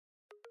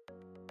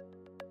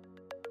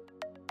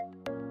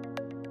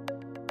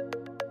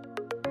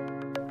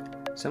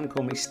Some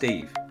call me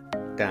Steve,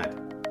 Dad,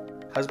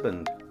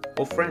 husband,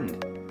 or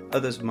friend.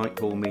 Others might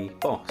call me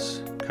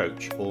boss,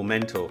 coach, or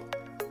mentor.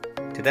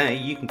 Today,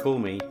 you can call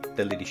me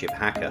the Leadership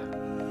Hacker.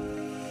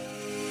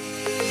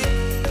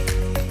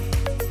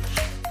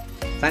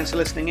 Thanks for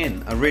listening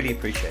in. I really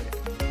appreciate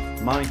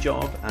it. My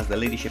job as the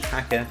Leadership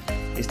Hacker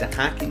is to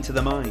hack into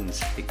the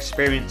minds,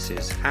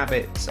 experiences,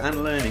 habits,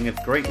 and learning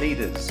of great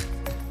leaders,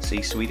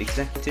 C-suite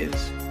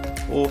executives,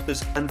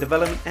 authors, and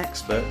development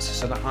experts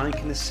so that I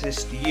can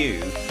assist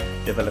you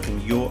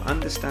developing your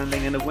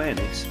understanding and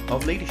awareness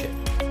of leadership.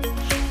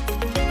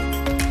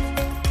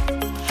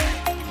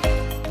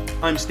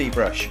 I'm Steve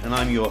Rush and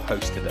I'm your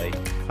host today.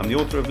 I'm the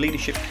author of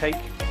Leadership Cake.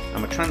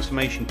 I'm a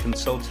transformation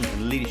consultant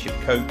and leadership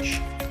coach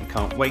and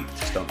can't wait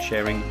to start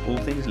sharing all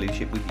things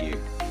leadership with you.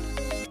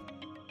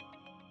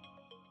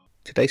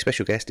 Today's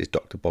special guest is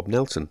Dr. Bob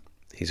Nelson.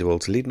 He's the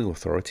world's leading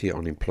authority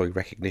on employee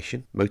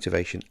recognition,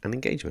 motivation and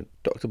engagement.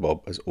 Dr.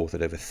 Bob has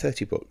authored over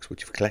 30 books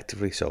which have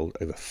collectively sold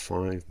over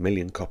 5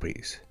 million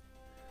copies.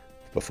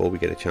 Before we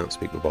get a chance to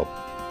speak with Bob,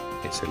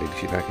 it's the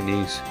Leadership Hacker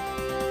News.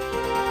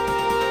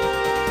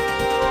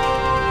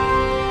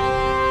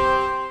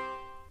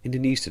 In the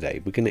news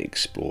today, we're going to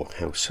explore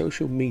how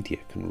social media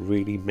can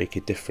really make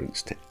a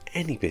difference to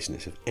any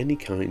business of any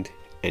kind,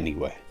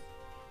 anywhere.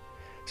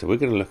 So we're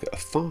going to look at a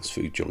fast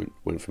food joint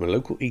went from a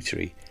local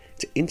eatery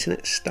to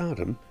internet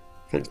stardom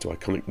thanks to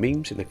iconic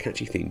memes and a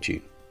catchy theme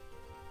tune.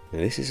 Now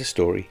this is a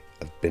story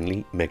of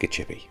Bingley Mega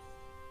Chippy.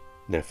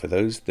 Now for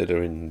those that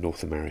are in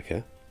North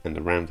America and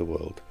around the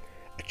world,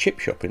 a chip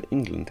shop in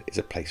England is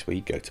a place where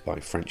you go to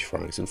buy French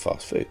fries and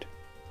fast food.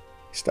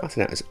 It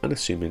started out as an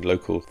unassuming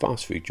local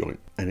fast food joint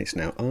and it's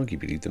now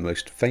arguably the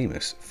most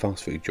famous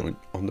fast food joint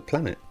on the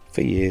planet.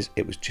 For years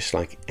it was just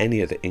like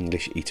any other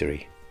English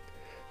eatery,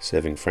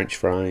 serving French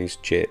fries,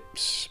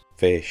 chips,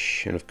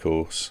 fish and of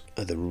course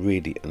other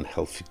really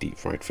unhealthy deep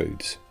fried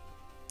foods.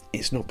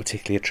 It's not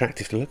particularly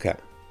attractive to look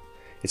at.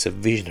 It's a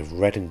vision of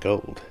red and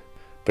gold,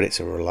 but it's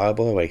a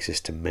reliable oasis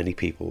to many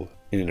people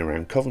in and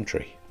around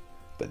Coventry.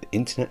 But the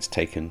internet's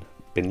taken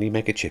Bingley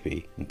Mega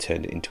Chippy and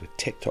turned it into a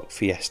TikTok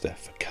fiesta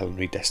for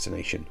culinary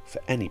destination for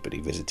anybody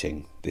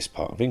visiting this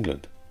part of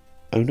England.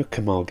 Owner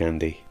Kamal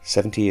Gandhi,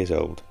 70 years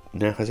old,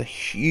 now has a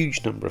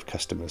huge number of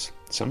customers,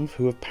 some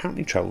who have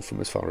apparently travelled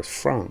from as far as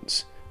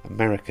France,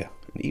 America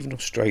and even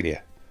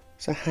Australia.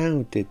 So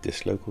how did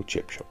this local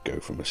chip shop go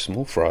from a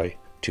small fry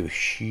to a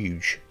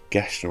huge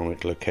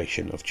gastronomic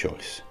location of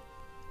choice?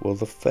 Well,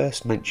 the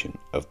first mention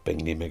of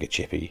Bingley Mega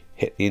Chippy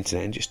hit the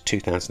internet in just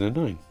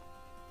 2009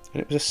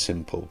 and it was a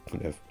simple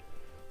kind of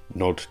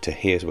nod to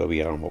here's where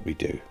we are and what we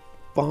do.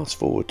 Fast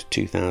forward to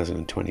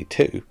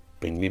 2022,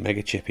 Bingley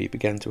Mega Chippy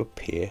began to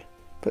appear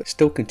but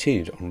still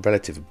continued on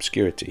relative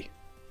obscurity,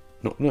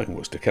 not knowing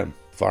what's to come.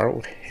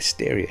 Viral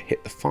hysteria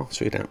hit the fast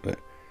food outlet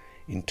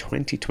in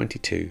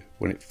 2022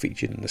 when it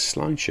featured in a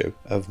slideshow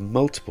of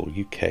multiple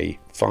UK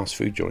fast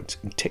food joints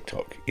in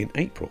TikTok in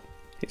April.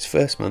 Its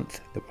first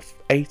month there were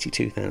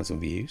 82,000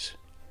 views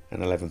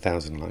and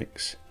 11,000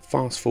 likes.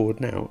 Fast forward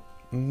now,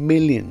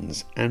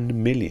 millions and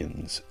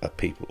millions of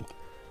people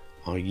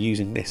are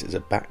using this as a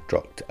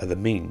backdrop to other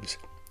memes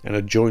and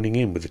are joining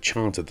in with the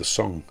chant of the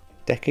song.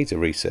 Decades of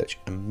research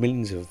and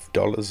millions of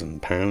dollars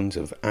and pounds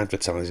of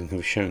advertising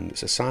have shown that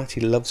society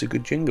loves a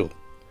good jingle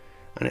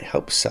and it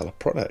helps sell a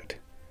product.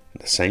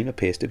 And the same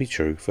appears to be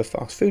true for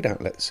fast food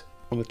outlets.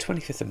 On the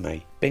 25th of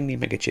May, Bingley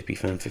Mega Chippy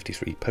Fan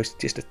 53 posted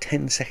just a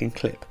 10-second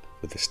clip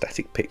with a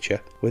static picture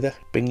with a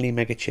Bingley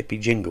Mega Chippy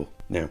jingle.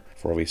 Now,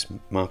 for obvious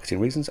marketing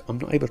reasons, I'm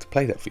not able to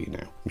play that for you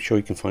now. I'm sure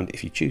you can find it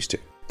if you choose to.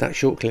 That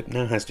short clip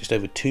now has just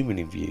over 2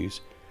 million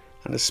views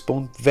and has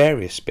spawned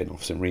various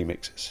spin-offs and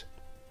remixes.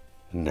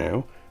 And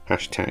now,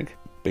 hashtag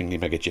Bingley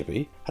Mega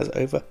Chippy has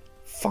over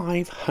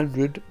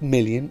 500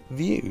 million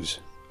views.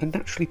 And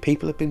naturally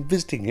people have been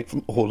visiting it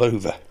from all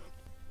over.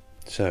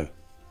 So,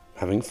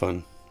 having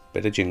fun,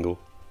 bit of jingle,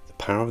 the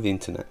power of the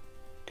internet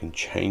can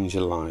change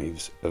the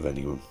lives of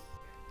anyone.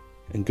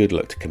 And good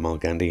luck to Kamal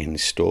Gandhi and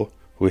his store.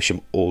 Wish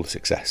him all the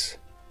success.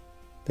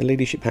 The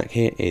leadership hack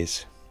here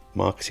is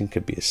marketing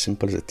could be as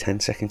simple as a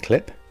 10-second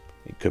clip.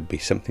 It could be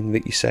something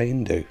that you say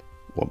and do.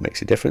 What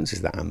makes a difference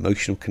is that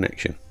emotional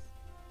connection.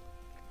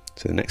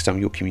 So the next time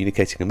you're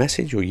communicating a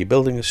message or you're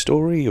building a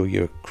story or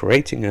you're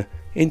creating an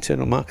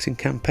internal marketing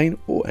campaign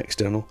or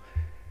external,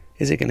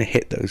 is it going to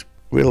hit those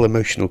real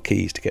emotional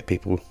keys to get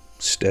people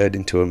stirred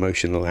into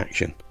emotional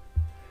action?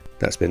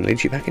 That's been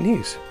Leadership Hacker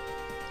News.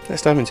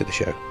 Let's dive into the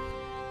show.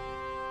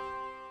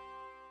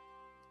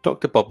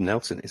 Dr. Bob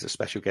Nelson is a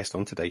special guest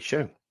on today's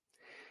show.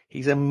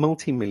 He's a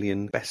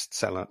multi-million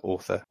bestseller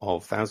author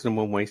of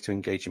 1001 Ways to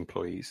Engage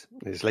Employees.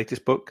 In his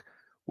latest book,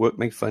 Work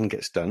Made Fun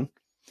Gets Done,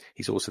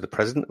 he's also the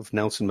president of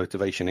Nelson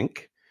Motivation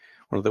Inc.,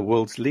 one of the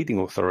world's leading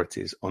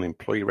authorities on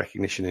employee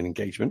recognition and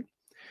engagement.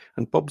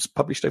 And Bob's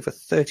published over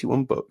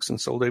 31 books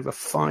and sold over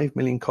 5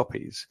 million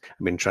copies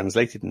and been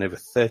translated in over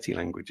 30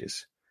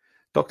 languages.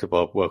 Dr.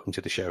 Bob, welcome to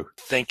the show.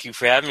 Thank you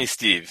for having me,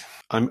 Steve.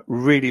 I'm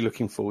really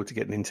looking forward to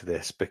getting into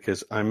this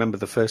because I remember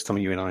the first time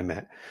you and I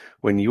met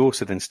when you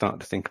also then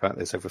started to think about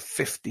there's over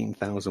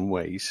 15,000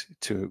 ways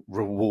to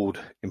reward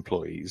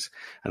employees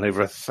and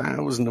over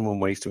 1,001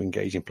 ways to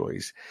engage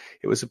employees.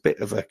 It was a bit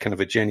of a kind of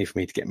a journey for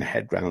me to get my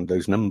head around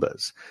those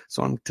numbers.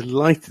 So I'm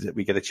delighted that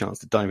we get a chance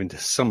to dive into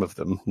some of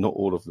them, not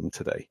all of them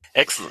today.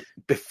 Excellent.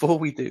 Before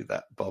we do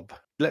that, Bob,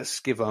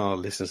 let's give our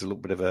listeners a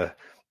little bit of a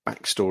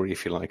backstory,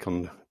 if you like,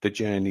 on the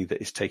journey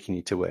that is taking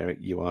you to where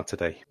you are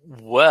today.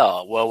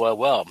 Well.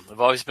 I've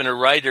always been a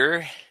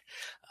writer.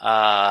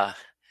 And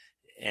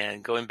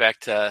going back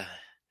to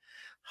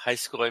high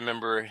school, I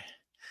remember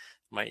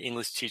my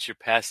English teacher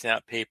passing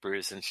out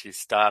papers, and she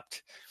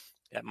stopped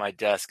at my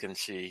desk, and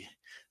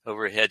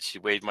overhead, she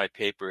weighed my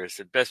paper. It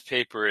said, best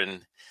paper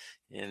in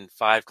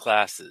 5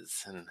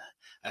 classes. And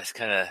I was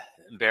kind of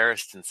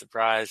embarrassed and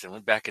surprised, and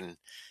went back and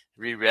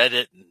reread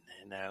it,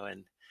 and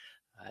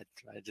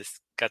I just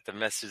got the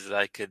message that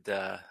I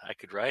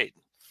could write,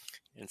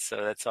 and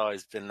so that's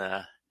always been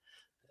a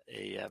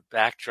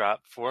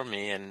backdrop for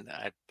me. And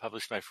I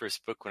published my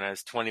first book when I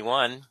was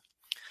 21,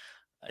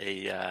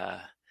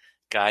 a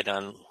guide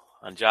on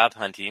job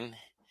hunting,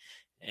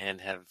 and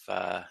have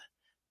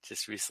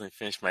just recently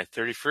finished my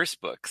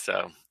 31st book.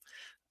 So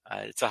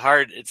it's a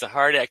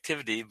hard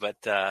activity, but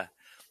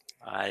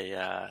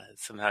I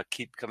somehow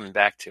keep coming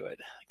back to it.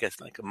 I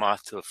guess like a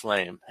moth to a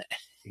flame.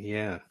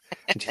 Yeah.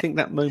 And do you think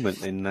that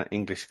moment in that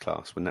English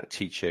class when that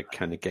teacher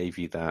kind of gave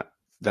you that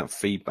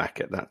feedback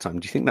at that time,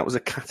 do you think that was a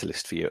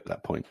catalyst for you at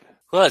that point?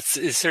 Well,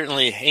 it's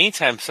certainly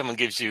anytime someone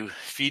gives you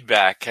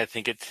feedback, I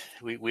think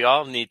we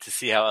all need to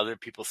see how other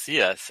people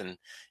see us, and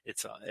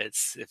it's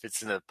if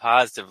it's in a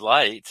positive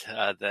light,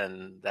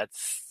 then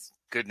that's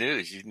good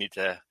news. You need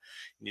to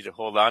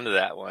hold on to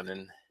that one,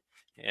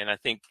 and I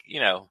think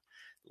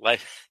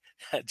life.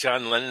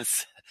 John Lennon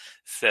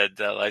said,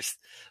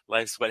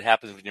 "Life's what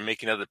happens when you're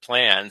making other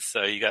plans."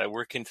 So you got to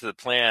work into the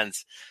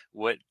plans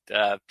what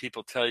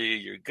people tell you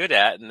you're good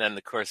at, and then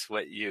of course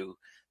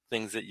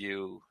things that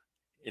you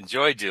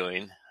enjoy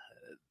doing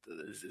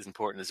is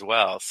important as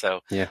well.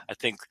 So yeah. I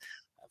think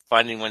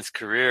finding one's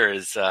career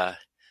is.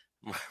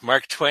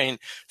 Mark Twain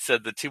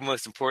said the 2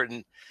 most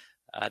important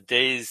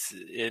days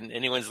in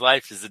anyone's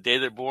life is the day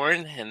they're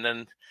born, and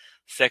then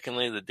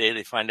secondly, the day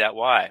they find out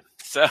why.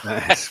 So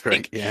that's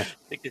great. I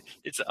think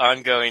it's an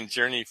ongoing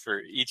journey for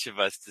each of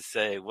us to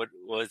say, what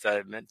was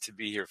I meant to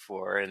be here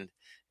for? And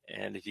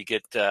if you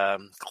get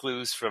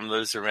clues from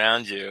those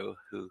around you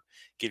who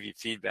give you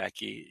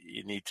feedback,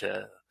 you need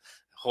to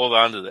hold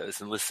on to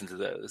those and listen to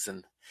those.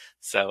 And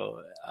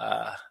so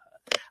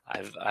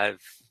I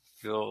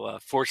feel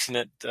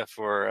fortunate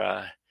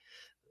for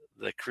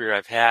the career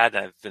I've had.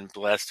 I've been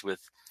blessed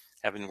with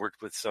having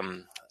worked with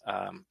some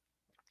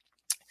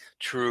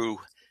true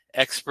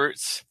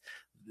experts,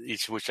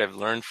 each of which I've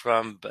learned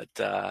from. But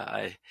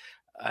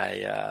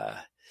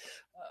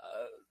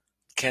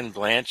Ken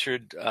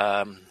Blanchard,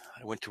 I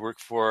went to work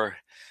for.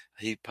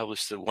 He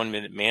published the 1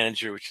 Minute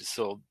Manager, which has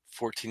sold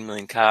 14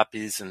 million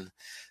copies, and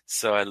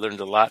so I learned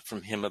a lot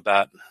from him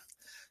about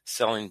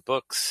selling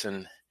books,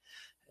 and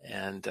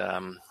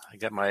I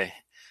got my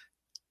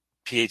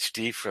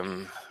PhD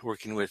from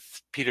working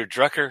with Peter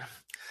Drucker,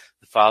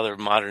 the father of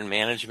modern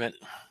management.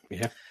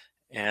 Yeah.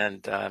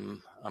 And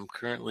I'm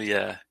currently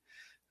a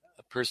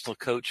personal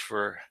coach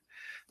for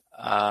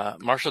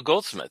Marshall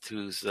Goldsmith,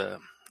 who's the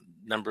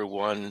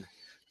 #1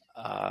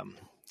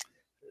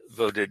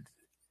 voted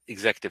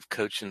executive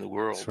coach in the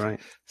world. That's right.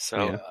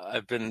 So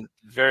I've been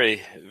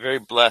very, very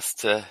blessed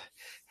to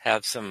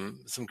have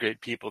some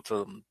great people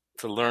to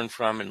learn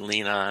from and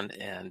lean on,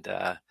 and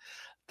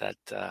that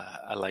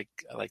I like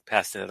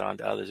passing it on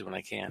to others when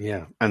I can.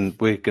 Yeah, and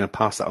we're going to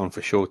pass that on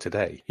for sure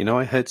today.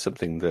 I heard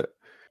something that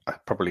I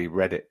probably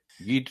read it.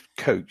 You'd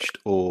coached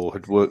or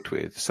had worked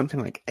with something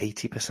like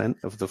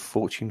 80% of the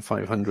Fortune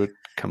 500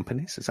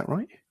 companies. Is that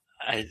right?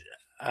 I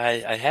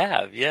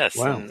have, yes.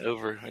 Wow. And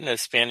over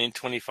spanning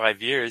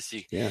 25 years,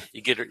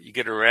 you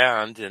get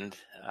around, and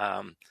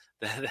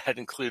that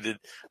included,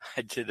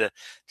 I did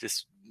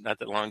just not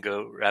that long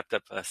ago wrapped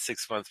up a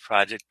 6-month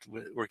project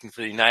working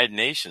for the United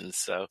Nations.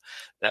 So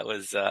that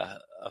was a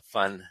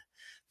fun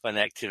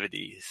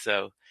activity.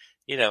 So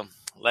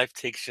life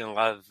takes you in a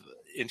lot of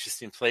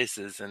interesting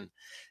places, and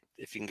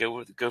if you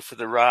can go for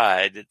the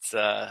ride, it's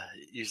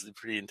usually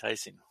pretty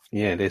enticing.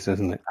 Yeah, it is,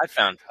 isn't it? I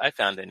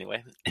found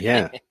anyway.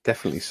 Yeah,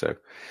 definitely so.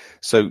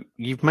 So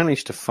you've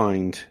managed to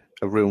find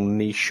a real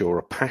niche or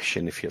a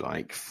passion, if you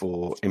like,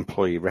 for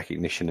employee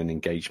recognition and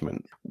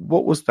engagement.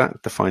 What was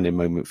that defining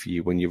moment for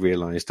you when you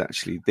realized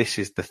actually this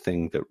is the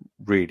thing that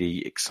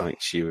really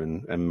excites you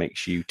and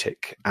makes you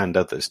tick and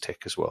others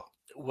tick as well?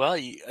 Well,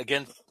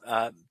 again,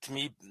 to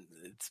me,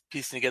 it's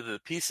piecing together the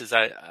pieces.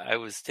 I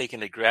was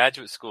taking a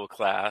graduate school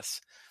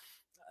class,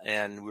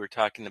 and we were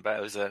talking about,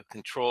 it was a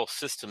control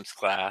systems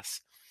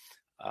class,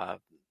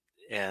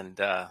 and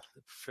the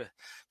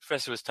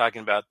professor was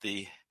talking about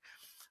the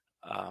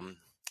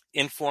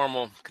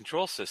informal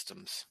control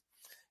systems,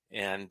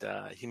 and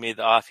he made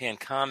the offhand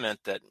comment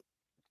that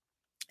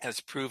has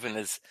proven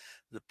as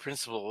the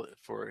principle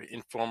for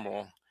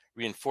informal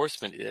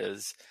reinforcement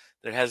is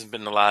there hasn't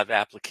been a lot of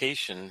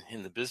application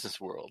in the business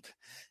world.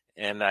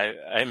 And I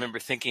remember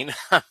thinking,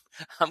 I'm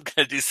going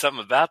to do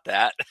something about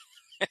that.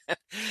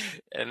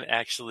 And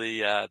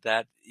actually,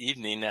 that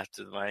evening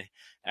after my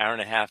hour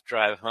and a half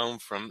drive home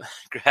from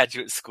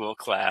graduate school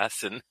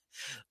class in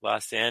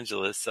Los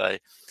Angeles, I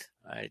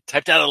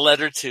typed out a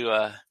letter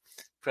to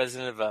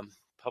president of a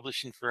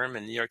publishing firm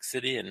in New York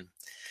City and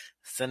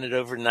sent it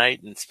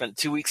overnight and spent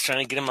 2 weeks trying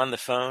to get him on the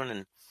phone.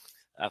 And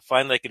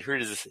finally I could hear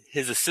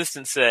his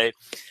assistant say,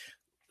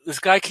 "This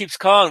guy keeps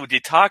calling. Would you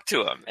talk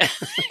to him?"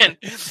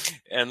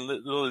 and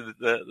literally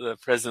the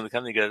president of the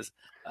company goes,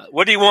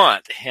 "What do you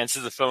want?"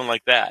 Answers the phone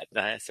like that. And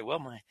I said, "Well,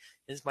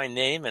 this is my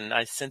name, and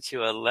I sent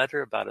you a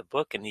letter about a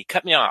book." And he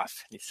cut me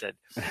off. He said,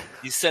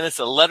 "You sent us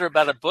a letter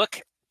about a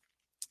book?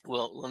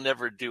 We'll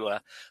never do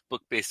a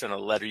book based on a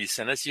letter you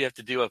sent us. You have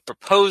to do a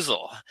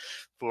proposal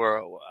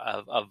for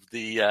of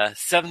the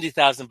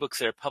 70,000 books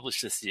that are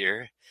published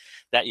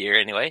that year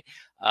anyway.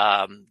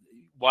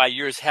 Why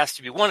yours has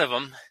to be one of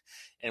them,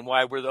 and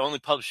why we're the only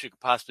publisher who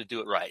could possibly do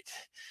it right."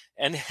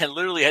 And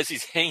literally as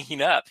he's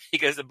hanging up, he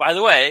goes, "And by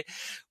the way,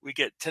 we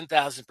get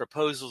 10,000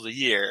 proposals a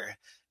year.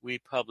 We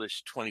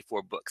publish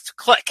 24 books."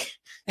 Click.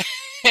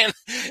 and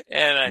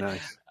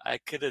Nice. I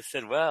could have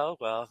said, well,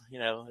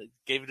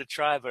 gave it a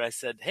try, but I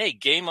said, "Hey,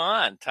 game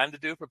on, time to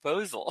do a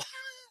proposal."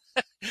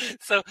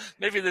 So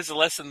maybe there's a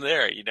lesson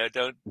there,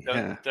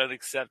 don't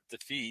accept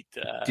defeat.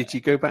 Did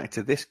you go back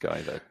to this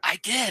guy though? I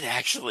did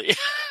actually.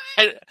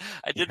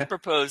 I did the Yeah.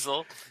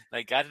 proposal.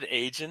 I got an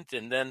agent,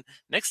 and then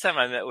next time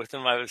I met with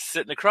him, I was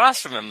sitting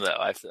across from him.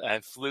 Though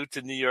I flew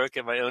to New York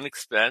at my own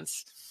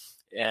expense,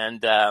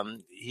 and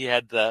he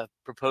had the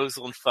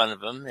proposal in front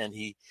of him, and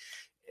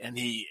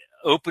he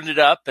opened it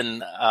up, and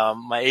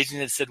my agent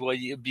had said, "Well,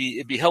 it'd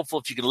be helpful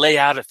if you could lay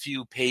out a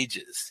few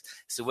pages,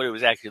 so what it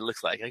was actually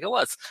looks like." I go,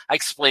 "Well, I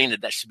explained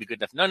it. That should be good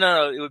enough."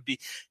 No, it would be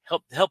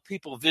help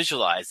people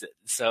visualize it.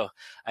 So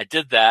I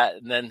did that,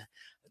 and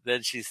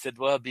then she said,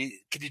 "Well,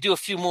 could you do a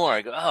few more?"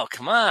 I go, "Oh,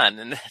 come on!"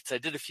 And so I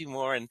did a few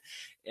more,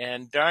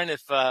 and darn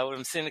if when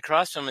I'm sitting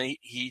across from him,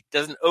 he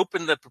doesn't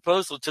open the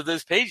proposal to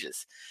those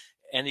pages,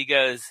 and he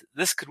goes,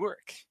 "This could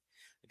work."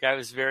 The guy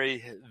was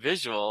very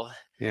visual.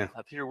 Yeah.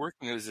 Peter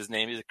Workman was his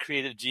name. He's a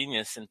creative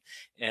genius,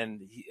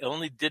 and he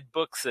only did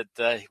books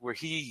that where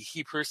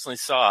he personally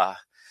saw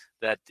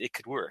that it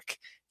could work.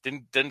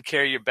 Didn't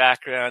care your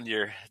background,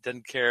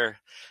 didn't care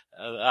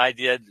the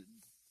idea.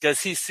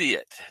 Does he see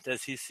it?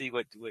 Does he see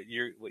what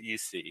you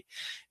see?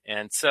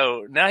 And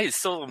so now he's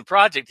sold on the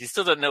project. He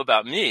still doesn't know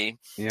about me.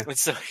 Yeah. And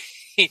so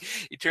he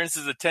turns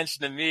his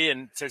attention to me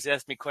and starts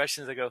asking me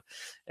questions. I go,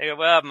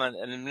 "Well, I'm an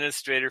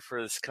administrator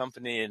for this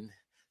company in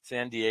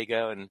San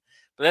Diego,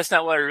 but that's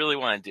not what I really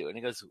want to do." And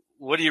he goes,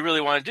 "What do you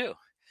really want to do?"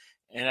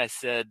 And I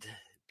said,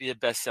 "Be a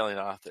best-selling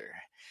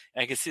author."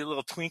 And I could see a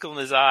little twinkle in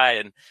his eye,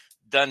 and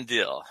done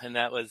deal. And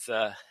that was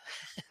And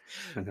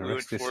the we went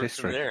rest is forward from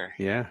history. there.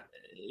 Yeah.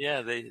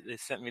 Yeah, they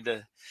sent me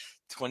to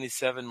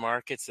 27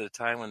 markets at a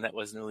time when that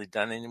wasn't really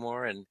done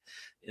anymore. And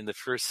in the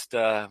first,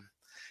 I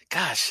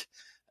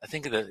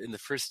think in the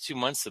first 2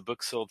 months, the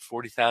book sold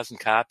 40,000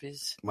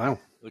 copies, Wow.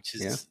 which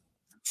Yeah. is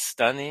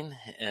stunning.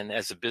 And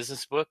as a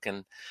business book,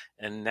 and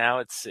now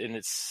it's in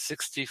its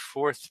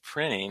 64th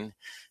printing,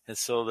 has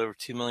sold over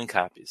 2 million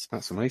copies.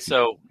 That's amazing.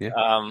 So,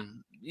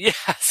 Yeah.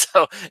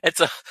 so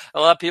it's a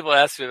lot of people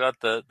ask me about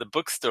the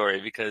book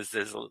story, because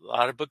there's a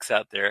lot of books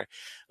out there.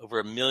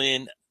 Over 1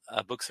 million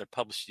books are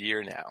published a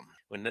year now.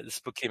 When this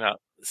book came out,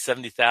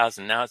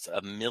 70,000. Now it's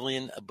 1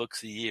 million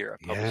books a year are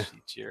published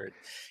each year. And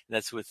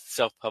that's with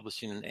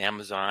self-publishing and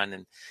Amazon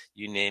and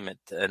you name it.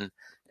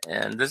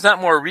 And there's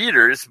not more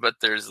readers, but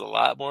there's a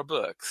lot more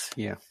books.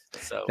 Yeah.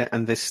 So,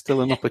 and there's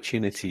still an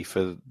opportunity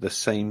for the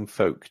same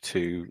folk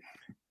to,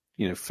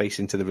 face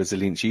into the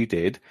resilience you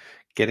did,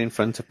 get in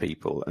front of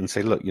people and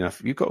say, "Look,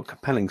 if you've got a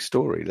compelling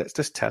story, let's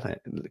just tell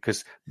it,"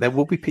 because there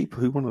will be people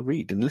who want to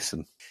read and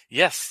listen.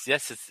 Yes,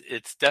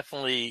 it's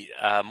definitely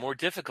more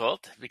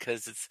difficult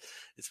because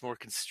it's more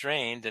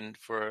constrained, and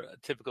for a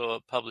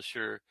typical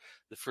publisher,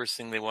 the first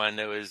thing they want to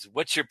know is,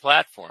 what's your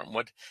platform?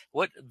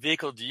 What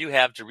vehicle do you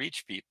have to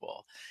reach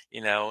people?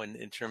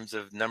 In terms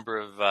of number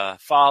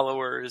of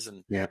followers,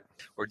 and Yeah.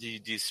 or do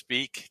you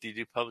speak? Do you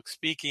do public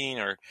speaking,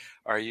 or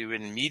are you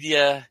in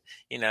media?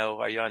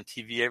 Are you on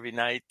TV every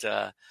night?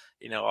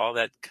 All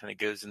that kind of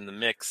goes in the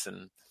mix,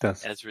 and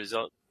Does. as a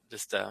result,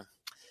 just a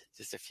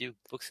few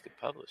books get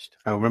published.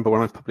 I remember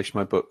when I published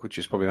my book, which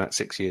was probably about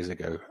 6 years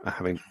ago,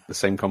 having the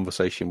same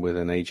conversation with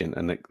an agent.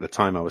 And at the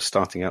time I was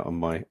starting out on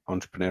my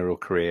entrepreneurial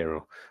career,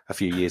 or a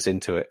few years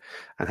into it,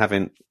 and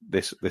having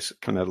this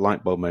kind of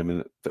light bulb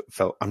moment that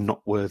felt, I'm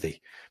not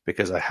worthy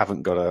because I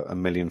haven't got a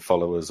million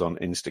followers on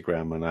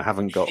Instagram, and I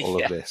haven't got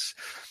all of this.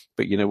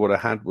 But what I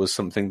had was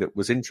something that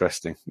was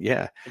interesting.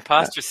 Yeah.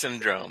 Imposter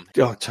syndrome.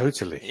 Oh,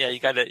 totally. Yeah. You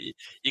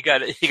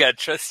gotta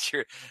trust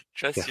your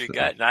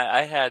gut. And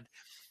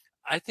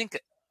I think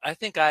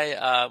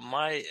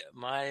my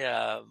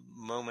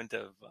moment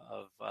of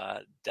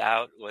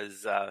doubt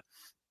was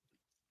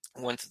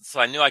so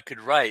I knew I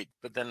could write,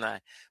 but then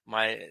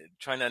my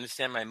trying to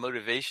understand my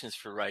motivations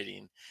for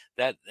writing,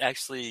 that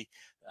actually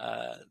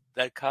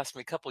that cost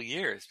me a couple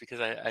years because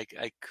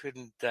I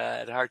couldn't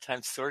had a hard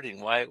time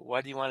sorting why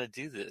do you want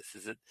to do this?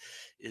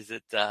 Is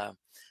it to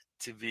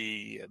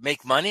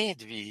make money,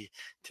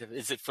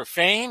 is it for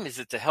fame, is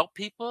it to help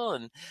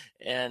people?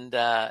 And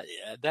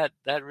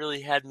that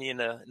really had me in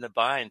a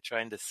bind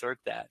trying to sort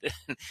that.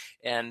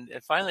 And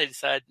finally I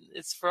decided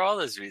it's for all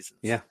those reasons.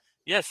 Yeah.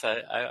 Yes,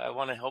 I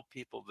want to help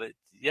people, but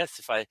yes,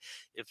 if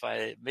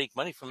I make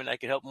money from it, I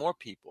could help more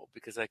people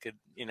because I could,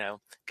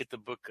 get the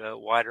book a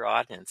wider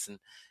audience,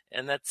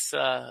 and that's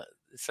so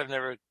I've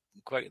never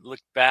quite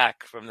looked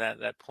back from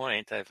that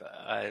point. Have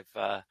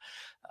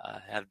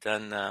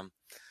done,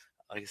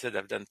 like I said,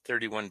 I've done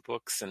 31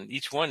 books, and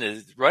each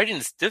one writing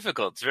is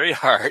difficult. It's very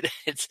hard.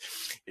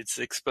 It's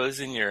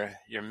exposing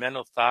your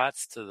mental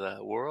thoughts to the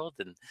world,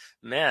 and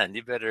man,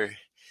 you better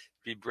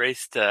be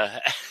braced to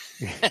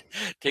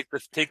take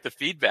the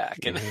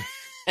feedback. And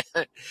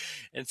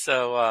and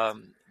so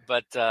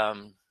but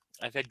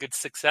I've had good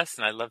success,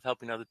 and I love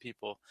helping other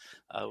people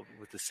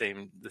with the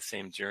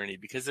same journey,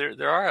 because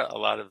there are a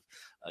lot of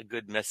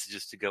good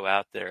messages to go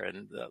out there,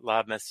 and a lot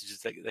of messages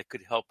that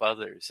could help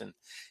others. And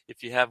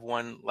if you have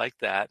one like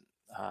that,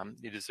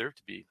 you deserve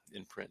to be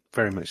in print.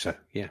 Very much so,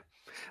 yeah.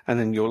 And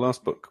then your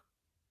last book,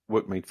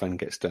 Work Made Fun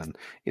Gets Done.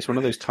 It's one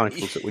of those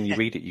titles that when you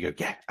read it, you go,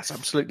 yeah, that's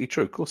absolutely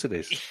true. Of course it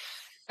is.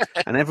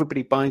 And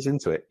everybody buys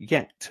into it.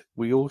 Yet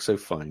we also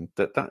find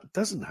that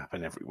doesn't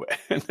happen everywhere,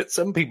 and that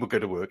some people go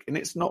to work and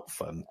it's not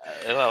fun.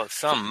 Well,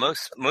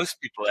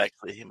 most people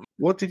actually.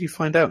 What did you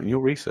find out in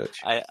your research?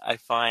 I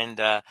find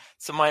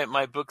so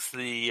my books,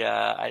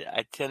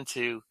 I tend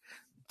to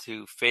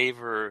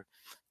favor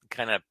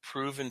kind of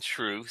proven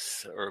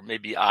truths, or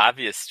maybe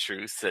obvious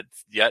truths that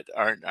yet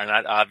are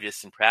not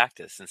obvious in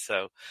practice. And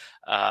so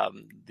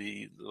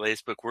the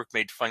latest book, Work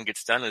Made Fun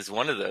Gets Done, is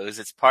one of those.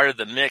 It's part of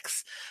the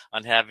mix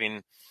on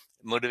having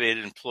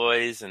motivated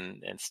employees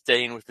and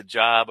staying with the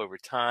job over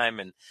time.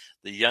 And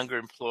the younger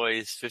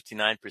employees,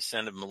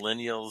 59% of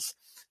millennials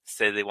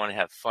say they want to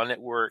have fun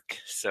at work.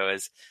 So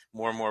as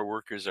more and more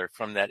workers are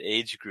from that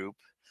age group,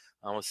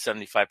 almost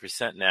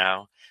 75%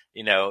 now,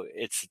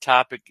 it's a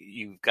topic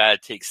you've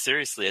got to take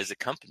seriously as a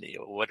company.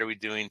 What are we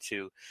doing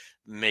to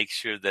make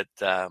sure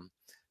that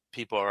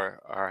people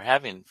are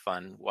having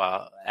fun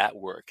while at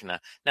work?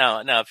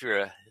 Now, if you're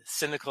a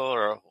cynical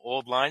or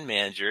old line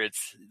manager,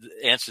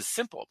 the answer's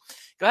simple.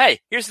 Go, hey,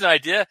 here's an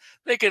idea.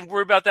 They can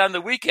worry about that on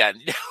the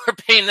weekend. We're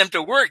paying them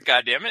to work,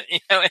 goddammit.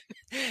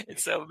 And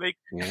so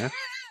yeah.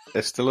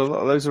 There's still a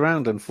lot of those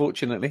around,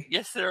 unfortunately.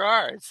 Yes, there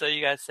are. And so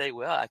you got to say,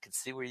 well, I can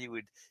see where you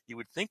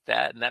would think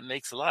that, and that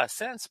makes a lot of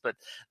sense. But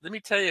let me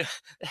tell you,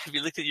 have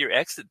you looked at your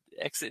exit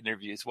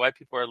interviews, why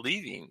people are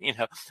leaving?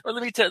 Or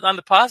let me tell you, on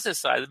the positive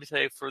side, let me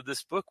tell you, for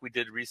this book, we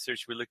did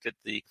research. We looked at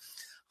the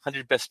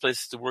 100 best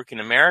places to work in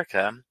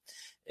America,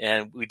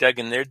 and we dug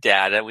in their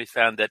data. We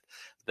found that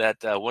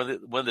one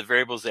of the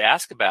variables they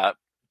ask about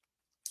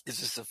is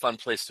this a fun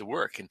place to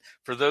work? And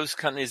for those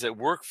companies that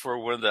work for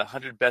one of the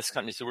 100 best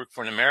companies to work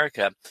for in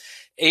America,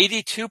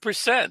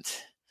 82%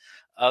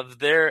 of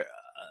their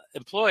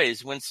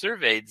employees, when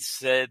surveyed,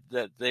 said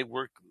that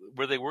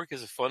where they work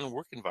is a fun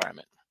work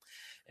environment.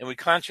 And we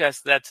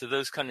contrast that to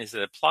those companies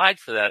that applied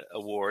for that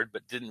award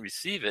but didn't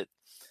receive it.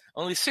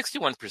 Only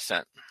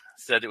 61%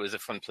 said it was a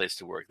fun place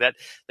to work. That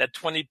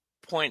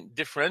 20-point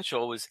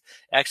differential was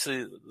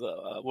actually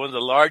one of the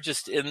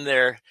largest in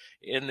their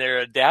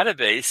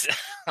database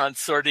on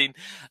sorting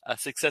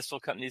successful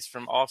companies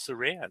from also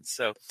ran.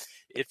 So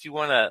if you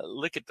want to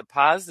look at the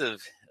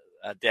positive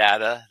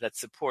data that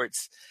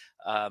supports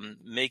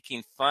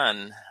making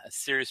fun a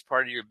serious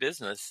part of your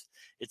business,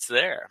 it's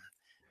there.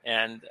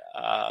 And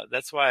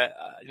that's why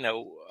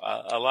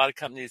a lot of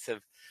companies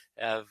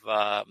have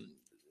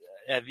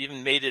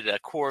even made it a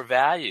core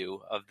value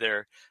of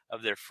their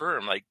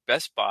firm. Like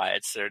Best Buy,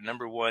 it's their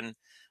number one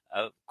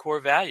core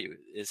value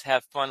is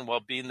have fun while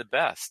being the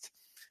best.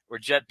 Or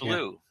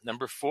JetBlue,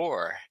 number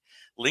 4.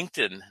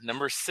 LinkedIn,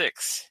 number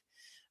 6.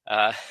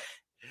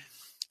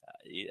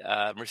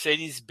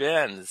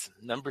 Mercedes-Benz,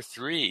 number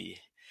 3.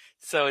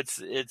 So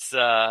it's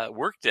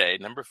Workday,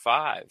 number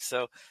 5.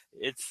 So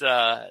it's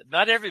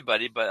not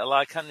everybody, but a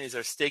lot of companies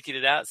are staking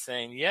it out,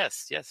 saying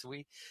yes,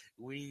 we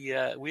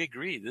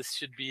agree. This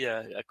should be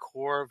a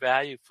core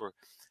value for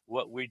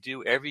what we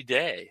do every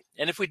day.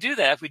 And if we do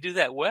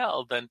that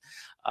well, then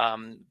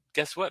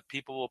guess what?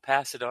 People will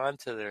pass it on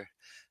to the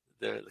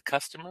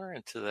customer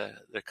and to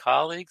their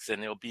colleagues,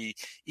 and it'll be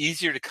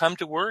easier to come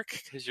to work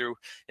because you're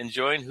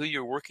enjoying who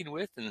you're working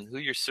with and who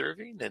you're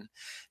serving, and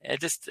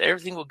just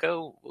everything will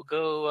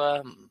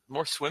go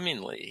more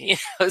swimmingly.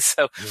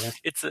 So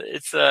it's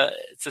a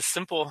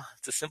simple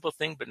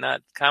thing, but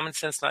not common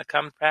sense, not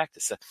common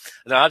practice.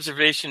 An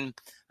observation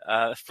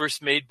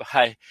first made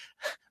by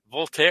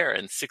Voltaire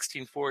in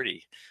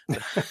 1640.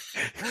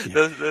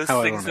 Those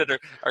things that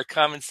are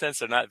common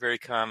sense are not very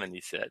common,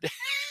 he said.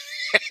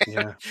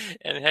 Yeah.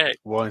 And hey,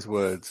 Wise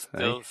words,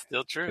 eh?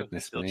 still true,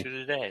 Goodness still me. true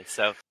today.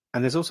 So,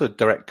 And there's also a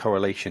direct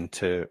correlation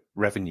to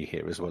revenue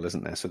here as well,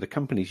 isn't there? So the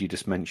companies you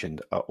just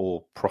mentioned are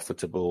all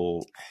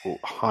profitable or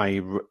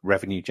high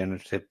revenue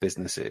generative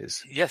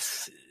businesses.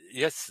 yes,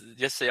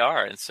 they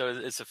are. And so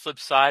it's a flip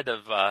side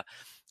of,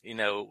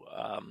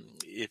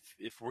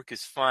 if work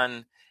is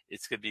fun,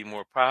 it's going to be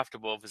more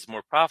profitable. If it's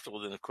more profitable,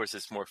 then of course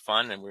it's more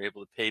fun, and we're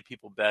able to pay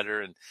people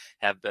better and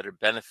have better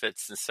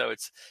benefits. And so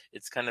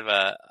it's kind of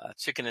a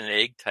chicken and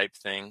egg type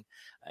thing.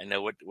 I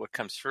know what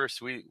comes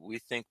first. We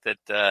think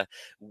that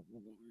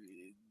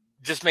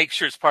just make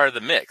sure it's part of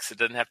the mix. It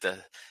doesn't have to,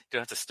 you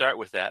don't have to start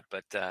with that,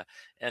 but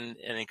and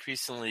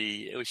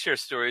increasingly we share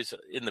stories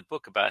in the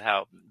book about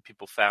how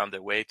people found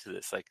their way to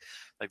this. Like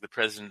the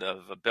president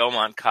of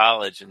Belmont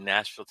College in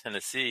Nashville,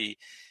 Tennessee,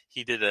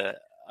 he did a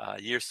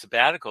year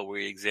sabbatical where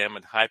he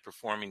examined high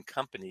performing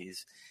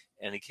companies,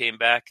 and he came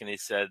back and he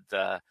said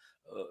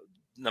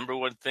number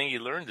one thing he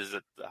learned is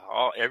that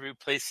every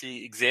place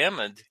he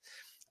examined,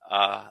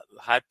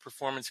 high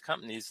performance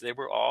companies, they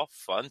were all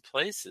fun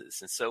places.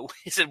 And so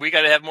he said, we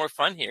got to have more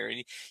fun here. And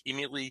he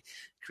immediately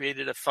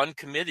created a fun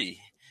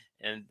committee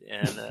and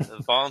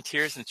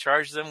volunteers and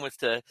charged them with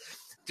to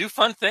do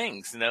fun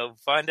things,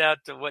 find out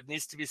what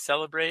needs to be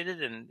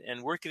celebrated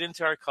and work it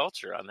into our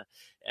culture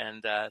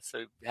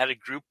so had a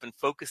group and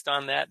focused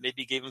on that,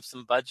 maybe gave them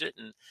some budget,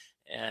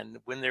 and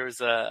when there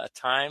was a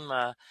time,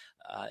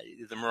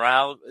 the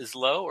morale is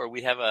low, or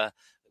we have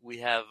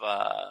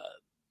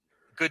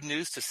good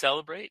news to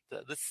celebrate,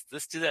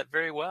 let's do that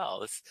very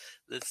well.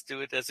 Let's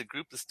do it as a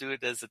group. Let's do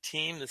it as a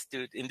team. Let's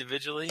do it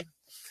individually,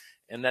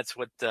 and that's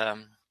what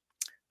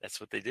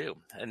they do.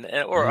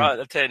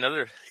 I'll tell you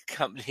another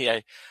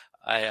company.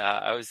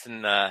 I was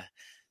in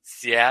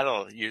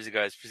Seattle years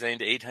ago. I was presenting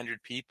to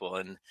 800 people,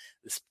 and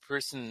this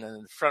person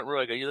in the front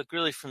row, I go, "You look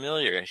really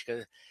familiar." And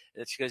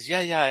she goes, "Yeah,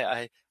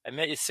 I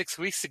met you 6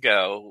 weeks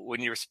ago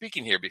when you were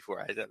speaking here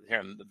before.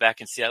 I'm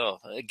back in Seattle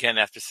again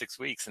after 6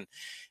 weeks,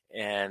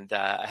 and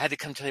I had to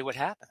come tell you what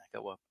happened." I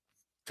go, "Well,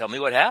 tell me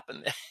what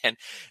happened." And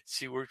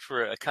she worked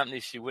for a company.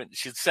 She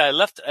said,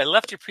 I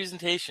left your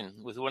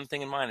presentation with one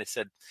thing in mind. I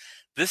said,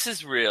 "This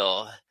is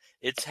real.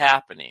 It's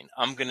happening.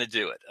 I'm going to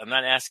do it. I'm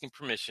not asking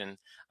permission.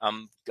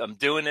 I'm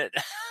doing it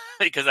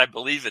because I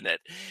believe in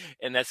it."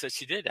 And that's what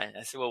she did.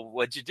 I said, "Well,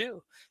 what'd you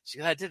do?" She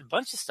goes, "I did a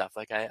bunch of stuff.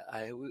 Like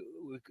I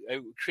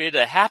created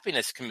a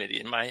happiness committee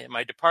in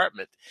my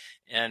department,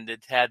 and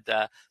it had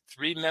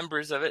 3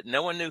 members of it.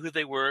 No one knew who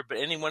they were, but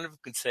any one of them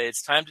could say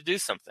it's time to do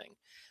something."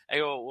 I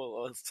go,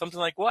 "Well,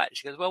 something like what?"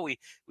 She goes, "Well, we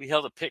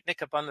held a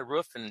picnic up on the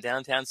roof in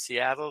downtown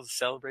Seattle to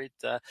celebrate,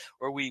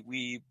 or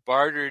we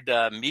bartered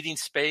meeting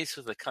space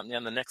with a company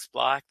on the next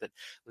block that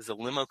was a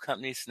limo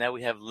company. So now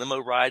we have limo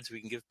rides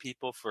we can give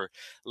people for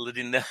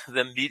letting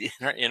them meet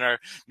in our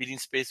meeting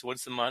space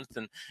once a month,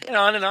 and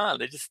on and on.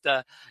 They just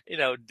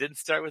didn't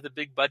start with a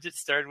big budget,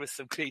 started with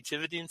some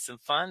creativity and some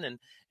fun, and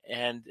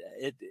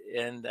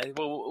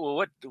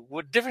well,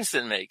 what difference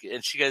did it make?"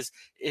 And she goes,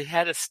 "It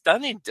had a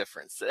stunning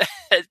difference.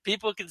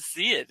 People could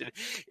see it.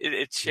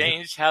 It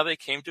changed how they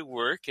came to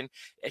work." And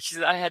she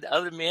said, "I had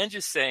other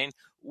managers saying,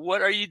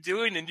 'What are you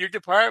doing in your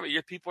department?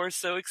 Your people are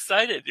so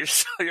excited.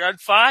 You're on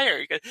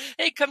fire.' Goes,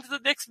 'Hey, come to the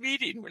next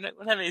meeting. We're not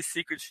having any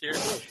secrets here.'"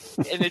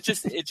 And it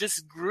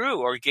just grew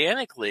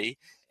organically.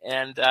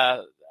 And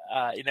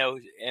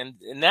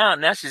and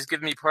now she's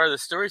giving me part of the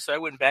story. So I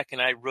went back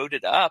and I wrote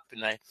it up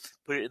and I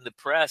put it in the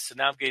press. So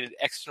now I'm getting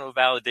external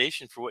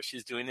validation for what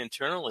she's doing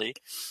internally.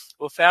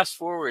 Well, fast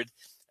forward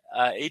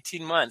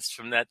 18 months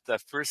from that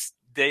first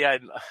day I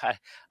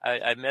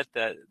met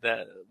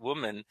that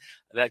woman,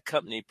 that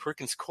company,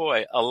 Perkins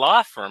Coie, a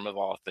law firm of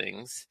all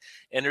things,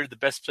 entered the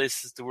best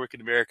places to work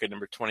in America,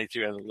 number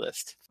 23 on the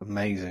list.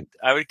 Amazing.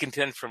 I would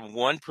contend from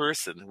one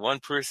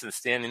person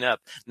standing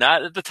up,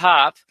 not at the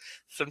top.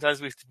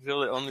 Sometimes we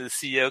feel that only the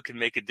CEO can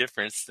make a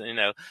difference, but in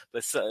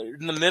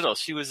the middle.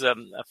 She was a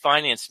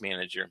finance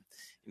manager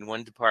in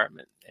one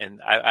department, and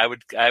I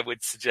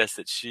would suggest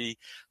that she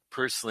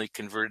personally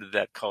converted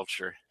that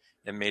culture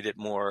and made it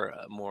more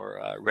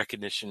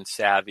recognition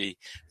savvy,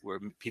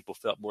 where people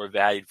felt more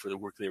valued for the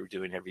work they were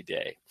doing every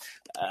day.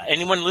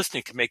 Anyone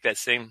listening can make that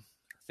same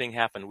thing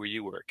happen where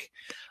you work.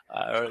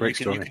 Great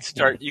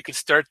story. You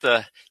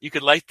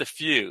could light the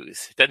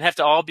fuse. It doesn't have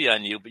to all be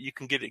on you, but you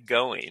can get it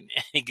going.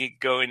 And get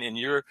going in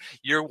your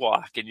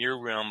walk, in your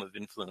realm of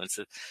influence,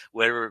 of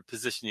whatever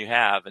position you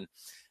have,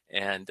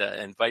 and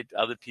invite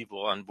other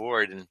people on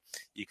board, and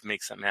you can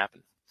make something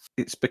happen.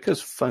 It's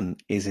because fun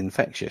is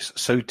infectious.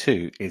 So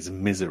too is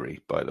misery,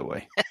 by the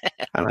way.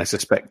 And I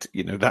suspect,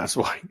 that's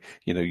why,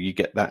 you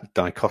get that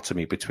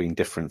dichotomy between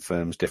different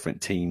firms,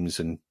 different teams,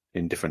 and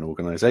in different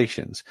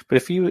organizations. But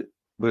if you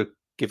were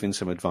giving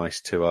some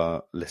advice to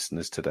our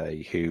listeners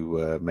today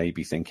who may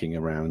be thinking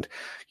around,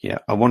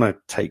 I want to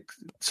take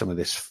some of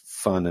this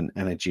fun and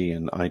energy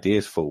and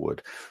ideas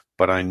forward,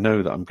 but I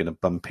know that I'm going to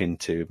bump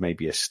into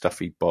maybe a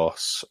stuffy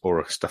boss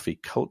or a stuffy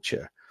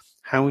culture.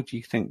 How would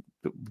you think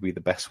would be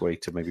the best way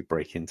to maybe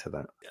break into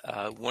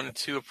that? One of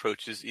two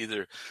approaches: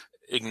 either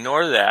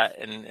ignore that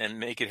and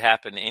make it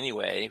happen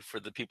anyway for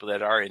the people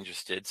that are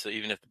interested. So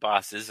even if the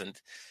boss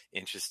isn't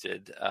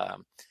interested,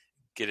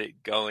 get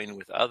it going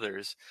with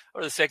others.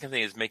 Or the second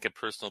thing is make a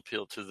personal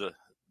appeal to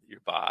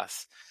your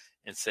boss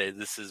and say,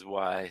 this is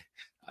why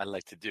I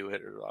like to do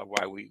it, or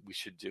why we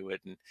should do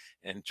it,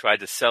 and try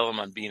to sell them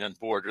on being on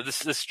board. Or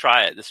let's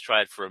try it. Let's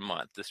try it for a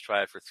month. Let's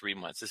try it for 3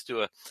 months. Let's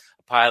do a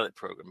pilot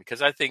program.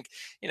 Because I think,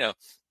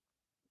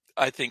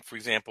 for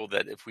example,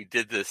 that if we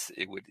did this,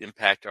 it would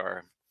impact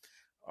our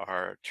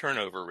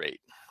turnover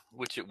rate,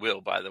 which it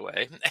will, by the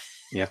way.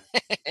 Yeah.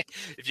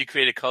 If you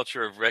create a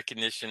culture of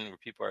recognition where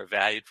people are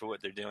valued for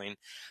what they're doing,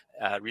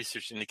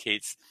 research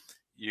indicates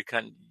you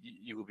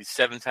will be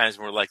 7 times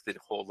more likely to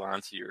hold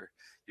on to your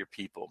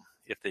people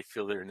if they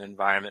feel they're in an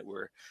environment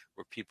where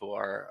people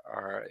are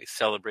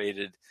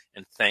celebrated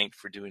and thanked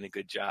for doing a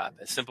good job.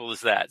 As simple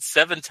as that.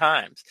 7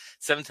 times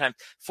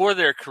for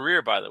their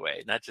career, by the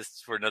way, not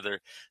just for another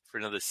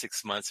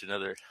 6 months,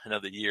 another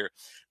year,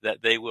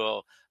 that they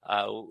will,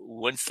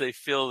 once they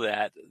feel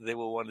that, they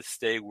will want to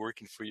stay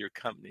working for your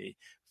company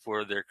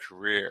for their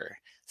career.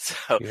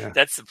 So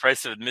that's the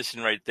price of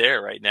admission right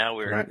there. Right now,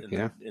 we're in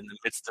the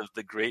midst of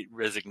the Great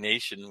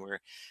Resignation, where,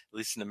 at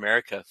least in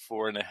America,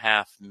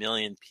 4.5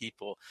 million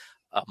people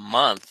a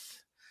month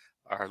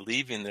are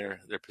leaving their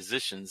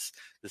positions.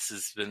 This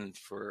has been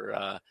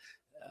for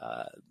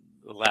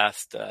the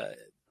last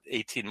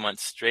 18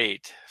 months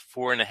straight.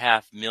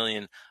 4.5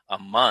 million a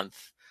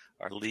month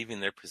are leaving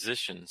their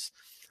positions.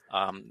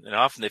 And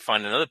often they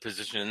find another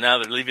position, and now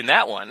they're leaving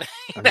that one.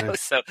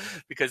 So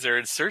because they're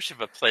in search of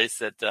a place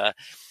that,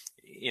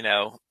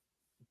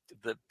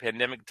 the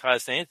pandemic taught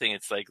us anything.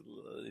 It's like,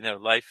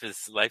 life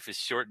is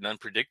short and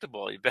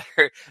unpredictable. You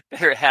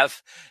better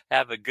have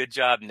a good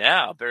job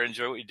now. Better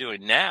enjoy what you're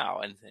doing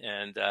now.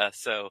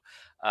 So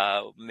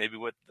maybe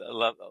what a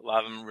lot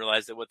of them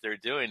realize that what they're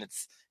doing,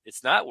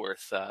 it's not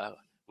worth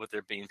what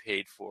they're being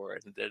paid for,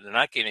 and they're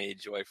not getting any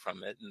joy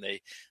from it, and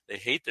they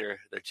hate their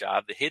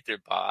job, they hate their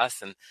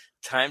boss, and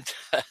time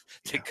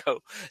to go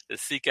to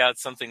seek out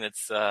something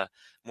that's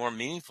more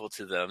meaningful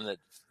to them,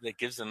 that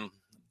gives them,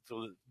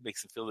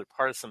 makes them feel they're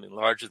part of something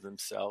larger than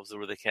themselves,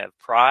 where they can have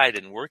pride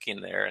in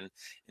working there and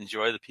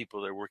enjoy the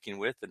people they're working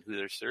with and who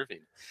they're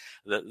serving.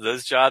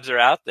 Those jobs are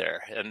out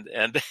there,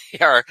 and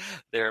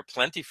they're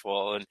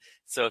plentiful. And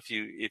so if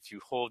you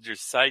hold your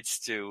sights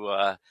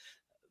to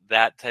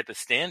that type of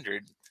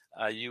standard,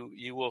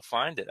 you will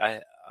find it.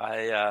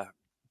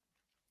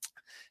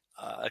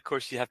 Of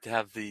course, you have to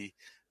have the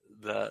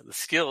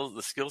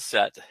skill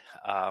set.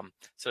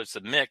 So it's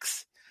a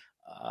mix.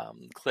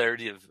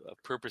 Clarity of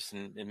purpose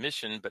and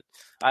mission. But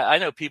I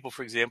know people,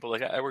 for example,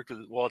 like I worked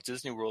with Walt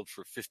Disney World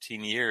for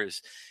 15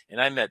 years,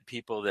 and I met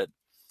people that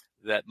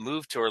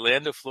moved to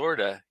Orlando,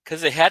 Florida,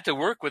 because they had to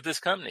work with this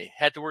company,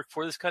 had to work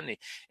for this company.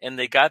 And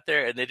they got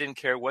there and they didn't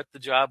care what the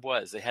job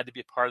was. They had to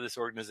be a part of this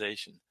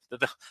organization.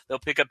 They'll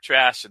pick up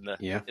trash in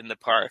the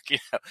park,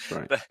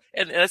 Right. But,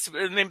 and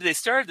maybe they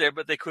started there,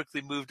 but they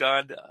quickly moved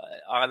on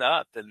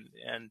up. And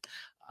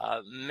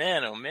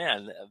man, oh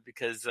man,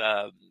 because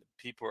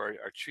people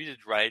are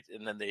treated right,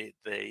 and then they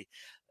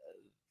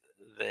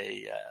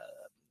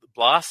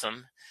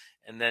blossom,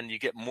 and then you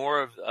get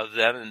more of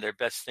them and their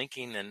best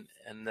thinking, and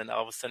then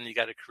all of a sudden you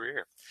got a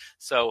career.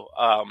 So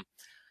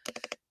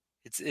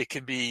it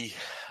can be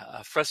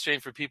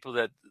frustrating for people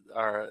that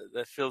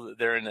feel that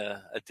they're in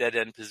a dead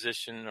end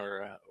position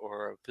or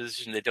a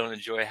position they don't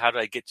enjoy. How do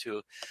I get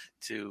to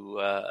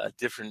a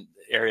different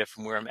area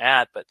from where I'm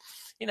at? But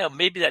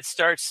maybe that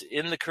starts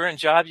in the current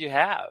job you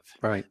have.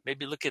 Right.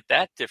 Maybe look at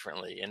that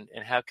differently, and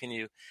how can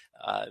you?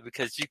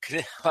 Because you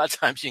can, a lot of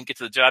times you can get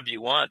to the job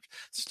you want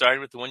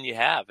starting with the one you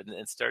have,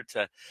 and start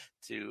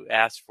to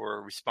ask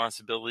for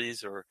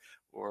responsibilities or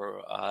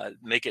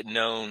make it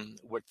known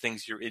what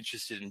things you're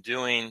interested in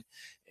doing,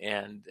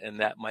 and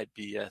that might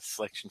be a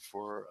selection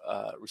for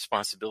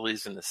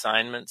responsibilities and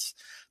assignments.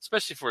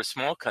 Especially for a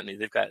small company,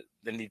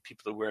 they need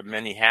people to wear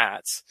many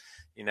hats,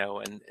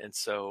 and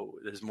so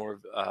there's more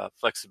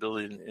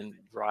flexibility and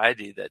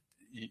variety that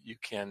you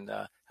can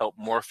help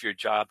morph your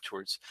job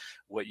towards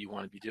what you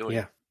want to be doing.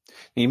 Yeah,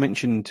 you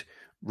mentioned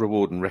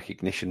reward and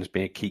recognition as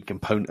being a key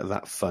component of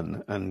that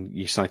fun, and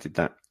you cited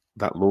that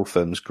law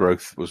firm's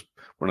growth was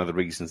one of the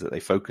reasons that they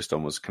focused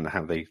on, was kind of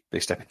how they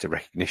step into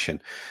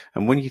recognition.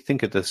 And when you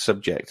think of the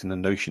subject and the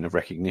notion of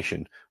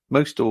recognition,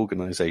 most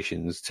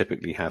organizations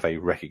typically have a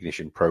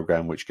recognition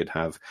program, which could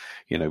have,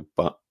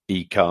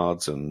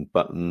 e-cards and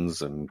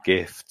buttons and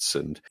gifts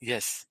and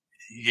yes,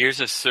 years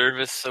of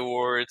service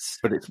awards.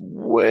 But it's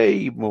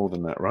way more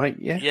than that, right?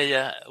 Yeah.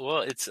 Yeah.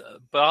 Well,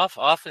 but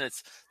often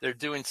they're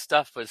doing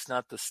stuff, but it's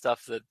not the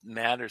stuff that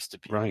matters to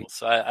people. Right.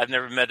 So I've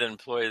never met an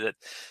employee that,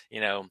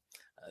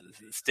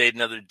 stayed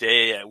another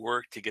day at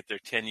work to get their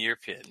 10-year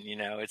pin.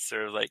 It's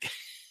sort of like,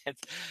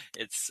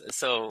 it's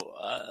so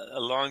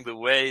along the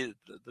way,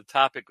 the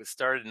topic was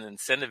started in the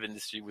incentive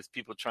industry with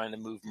people trying to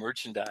move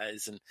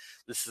merchandise. And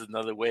this is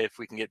another way, if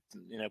we can get,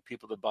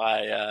 people to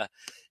buy,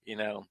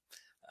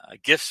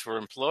 gifts for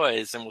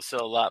employees, and we'll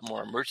sell a lot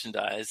more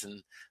merchandise.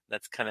 And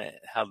that's kind of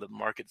how the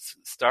market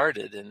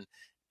started.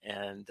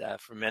 And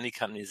for many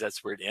companies,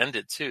 that's where it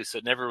ended too. So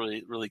it never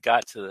really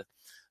got to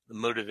the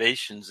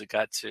motivations. It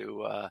got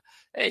to,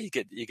 hey,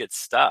 you get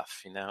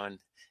stuff, and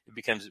it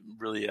becomes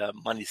really a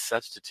money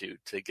substitute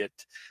to get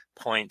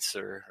points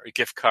or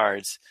gift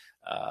cards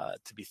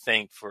to be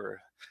thanked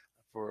for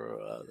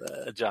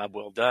a job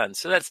well done.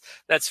 So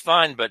that's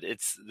fine, but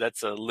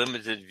that's a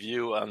limited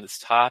view on this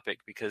topic,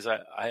 because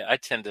I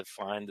tend to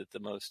find that the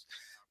most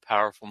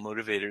powerful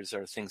motivators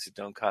are things that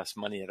don't cost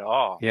money at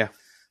all. Yeah.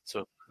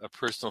 So a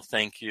personal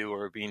thank you,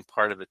 or being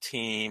part of a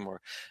team,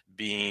 or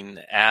being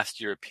asked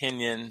your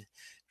opinion,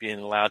 being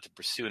allowed to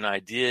pursue an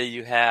idea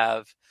you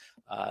have,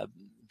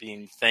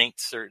 being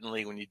thanked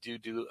certainly when you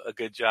do a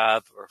good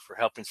job, or for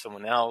helping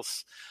someone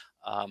else.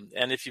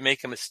 And if you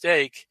make a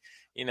mistake,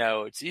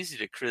 it's easy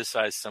to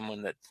criticize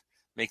someone that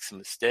makes a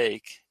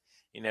mistake.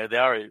 They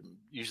already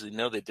usually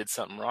know they did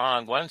something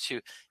wrong. Why don't you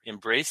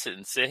embrace it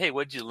and say, hey,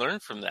 what did you learn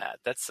from that?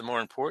 That's the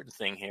more important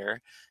thing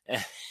here.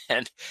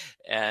 And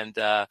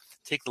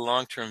take the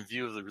long-term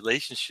view of the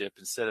relationship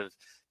instead of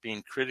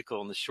being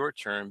critical in the short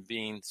term,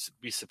 be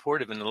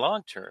supportive in the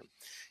long term.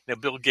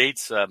 Bill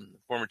Gates,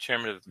 former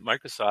chairman of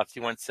Microsoft, he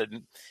once said,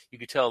 you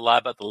could tell a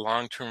lot about the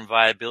long-term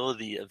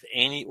viability of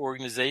any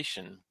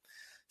organization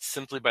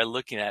simply by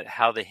looking at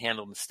how they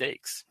handle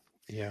mistakes.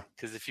 Yeah.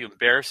 Because if you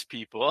embarrass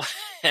people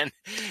and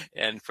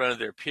in front of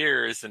their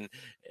peers and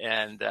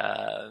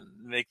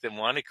make them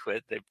want to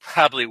quit, they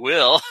probably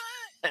will.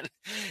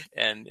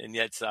 and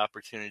yet it's an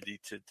opportunity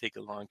to take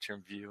a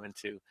long-term view and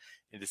to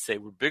say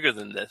we're bigger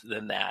than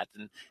that.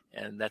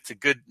 And that's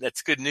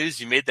good news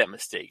you made that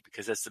mistake,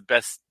 because that's the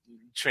best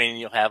training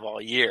you'll have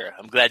all year.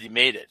 I'm glad you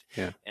made it.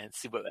 Yeah. And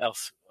see what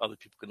else other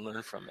people can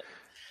learn from it.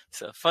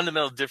 So a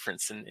fundamental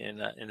difference in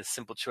a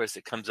simple choice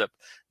that comes up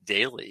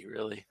daily,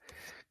 really.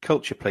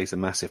 Culture plays a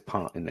massive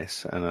part in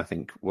this. And I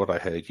think what I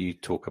heard you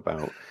talk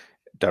about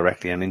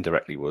directly and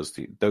indirectly was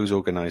those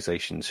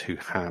organizations who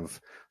have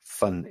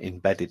fun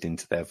embedded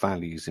into their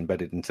values,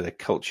 embedded into their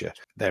culture,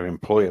 their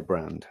employer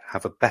brand,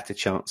 have a better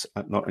chance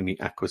at not only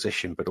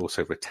acquisition, but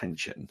also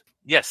retention.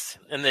 Yes.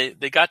 And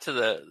they got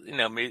to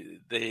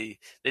they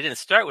didn't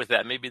start with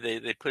that. Maybe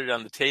they put it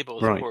on the table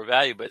as a core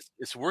value, but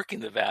it's working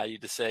the value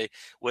to say,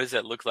 what does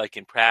that look like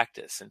in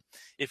practice? And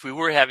if we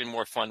were having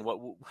more fun,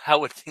 how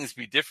would things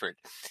be different?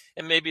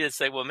 And maybe it's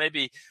like, well,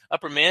 maybe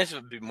upper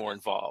management would be more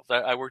involved.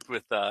 I worked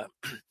with,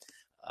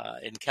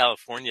 in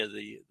California,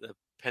 the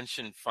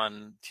pension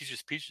fund,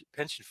 Teachers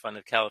Pension Fund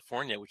of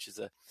California, which is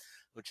a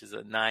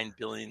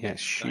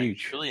 $9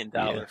 trillion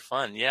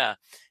fund. Yeah.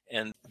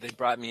 And they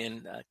brought me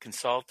in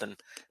consult,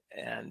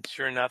 and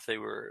sure enough, they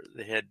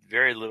had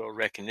very little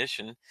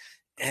recognition.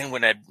 And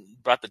when I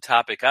brought the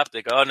topic up,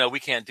 they go, oh no, we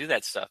can't do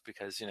that stuff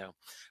because,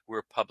 we're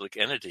a public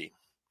entity.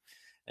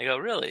 I go,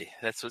 really?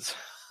 That's what's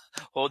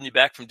holding you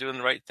back from doing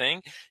the right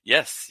thing?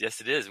 Yes,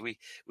 it is. We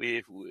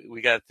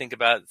got to think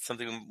about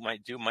something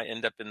we might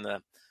end up in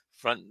the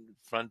front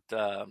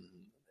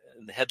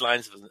in the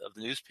headlines of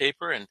the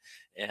newspaper, and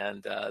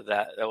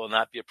that will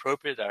not be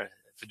appropriate. Our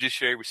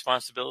fiduciary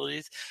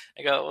responsibilities.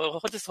 I go,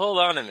 well, just hold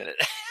on a minute.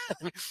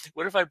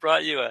 What if I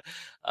brought you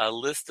a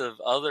list of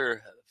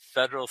other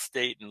federal,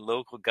 state, and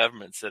local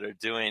governments that are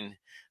doing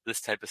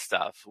this type of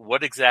stuff?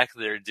 What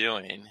exactly they're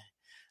doing?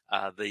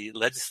 The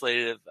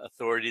legislative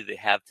authority they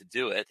have to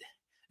do it,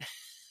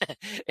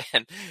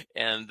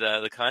 and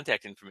the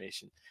contact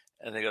information.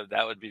 And they go,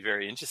 that would be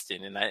very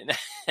interesting. And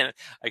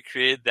I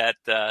created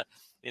that.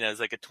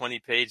 It's like a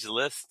 20-page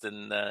list,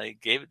 and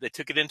they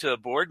took it into a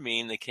board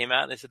meeting. They came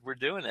out and they said, we're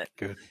doing it.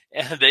 Good.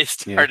 And they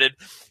started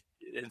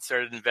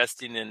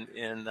investing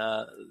in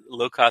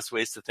low-cost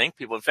ways to thank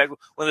people. In fact,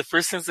 one of the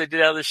first things they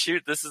did out of the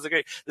chute, this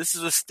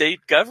is a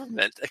state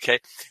government. Okay,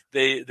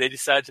 they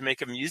decided to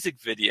make a music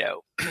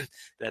video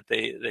that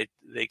they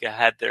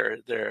had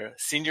their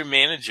senior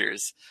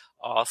managers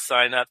all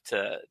sign up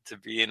to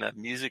be in a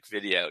music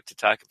video to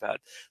talk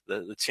about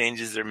the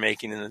changes they're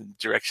making in the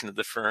direction of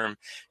the firm.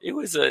 It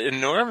was an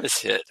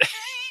enormous hit,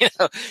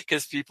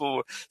 because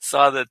people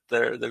saw that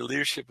their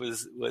leadership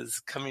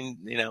was coming,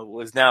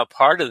 was now a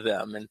part of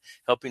them and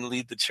helping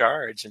lead the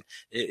charge. And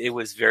it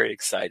was very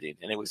exciting,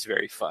 and it was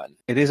very fun.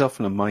 It is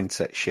often a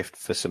mindset shift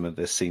for some of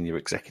the senior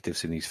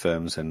executives in these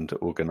firms and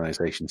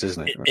organizations,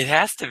 isn't it? It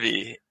has to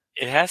be.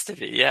 It has to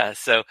be, yeah.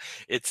 So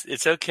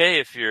it's okay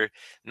if you're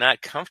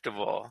not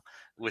comfortable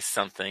with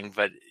something,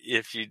 but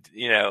if you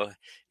have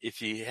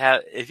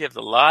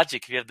the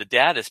logic, if you have the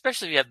data,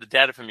 especially if you have the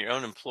data from your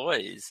own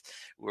employees,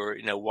 where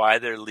why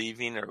they're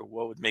leaving or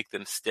what would make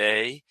them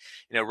stay.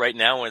 Right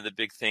now one of the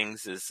big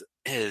things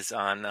is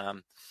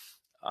on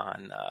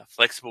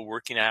flexible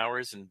working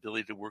hours and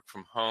ability to work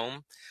from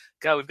home.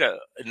 God, we've got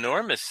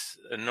enormous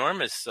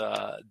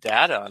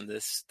data on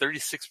this.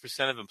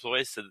 36% of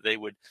employees said they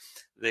would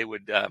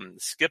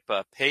skip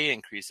a pay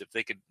increase if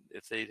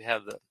they'd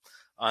have the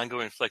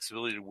ongoing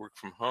flexibility to work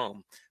from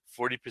home.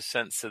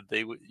 40% said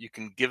you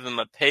can give them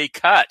a pay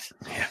cut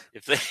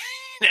if they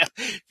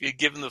if you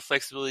give them the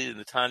flexibility and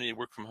the time to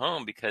work from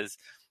home, because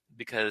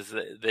because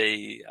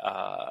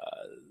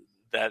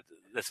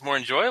that's more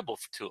enjoyable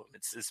to them.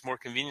 It's more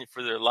convenient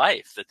for their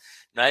life. That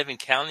not even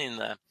counting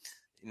the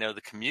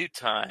commute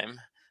time,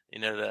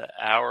 the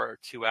hour or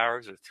 2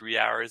 hours or 3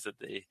 hours that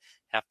they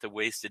have to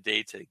waste a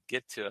day to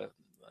get to a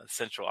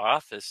central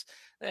office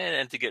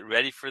and to get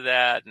ready for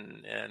that.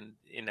 And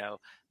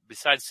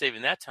besides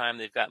saving that time,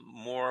 they've got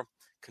more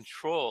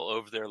control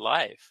over their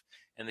life,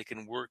 and they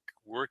can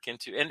work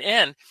into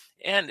and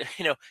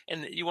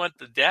you want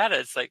the data.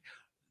 It's like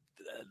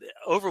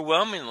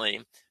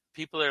overwhelmingly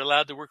people that are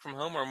allowed to work from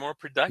home are more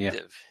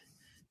productive.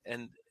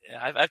 And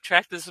I've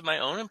tracked this with my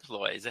own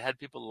employees. I had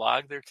people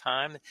log their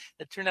time.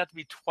 It turned out to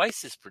be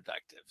twice as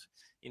productive.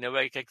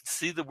 I could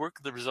see the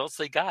results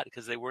they got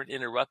because they weren't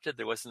interrupted.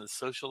 There wasn't the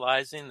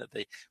socializing, that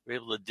they were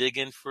able to dig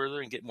in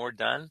further and get more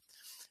done.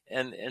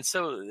 And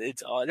so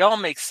it all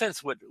makes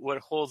sense. What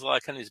holds a lot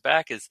of companies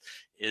back is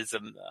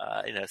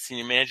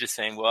senior managers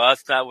saying, well,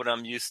 that's not what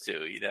I'm used to,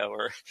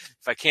 or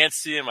if I can't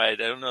see them, I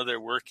don't know they're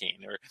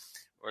working,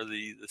 or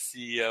the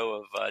CEO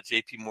of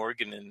JP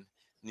Morgan in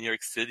New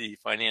York City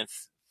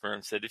finance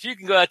firm said, if you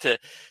can go out to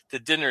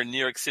dinner in New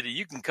York City,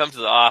 you can come to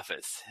the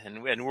office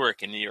and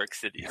work in New York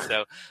City.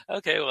 So,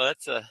 okay, well,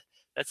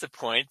 that's a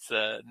point,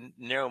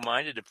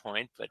 narrow-minded a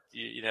point, but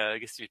I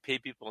guess if you pay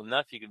people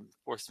enough, you can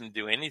force them to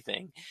do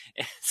anything.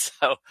 And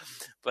so,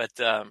 but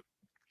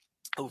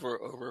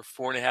over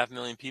 4.5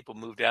 million people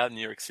moved out of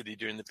New York City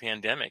during the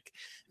pandemic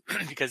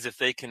because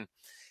because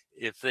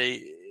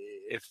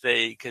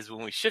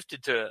when we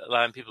shifted to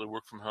allowing people to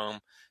work from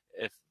home,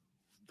 if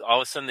all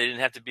of a sudden they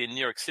didn't have to be in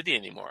New York City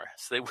anymore,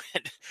 so they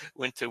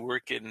went to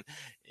work in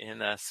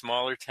a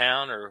smaller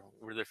town or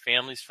where their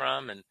family's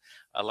from, and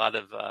a lot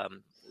of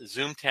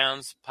Zoom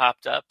towns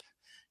popped up,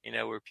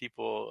 where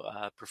people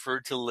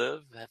preferred to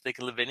live. If they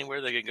can live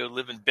anywhere, they're going to go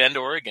live in Bend,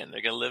 Oregon.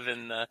 They're going to live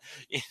in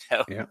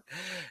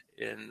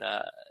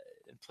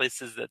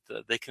places that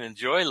they can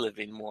enjoy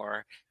living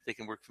more. They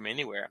can work from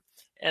anywhere,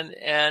 and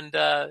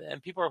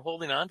people are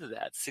holding on to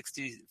that.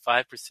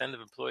 65%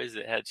 of employees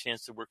that had a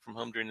chance to work from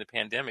home during the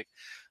pandemic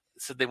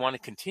said they want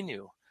to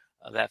continue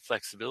that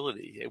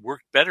flexibility. It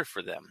worked better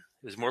for them.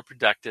 It was more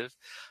productive,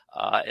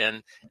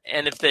 and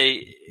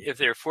if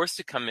they're forced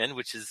to come in,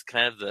 which is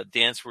kind of the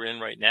dance we're in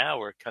right now,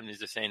 where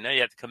companies are saying, no,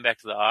 you have to come back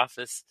to the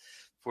office.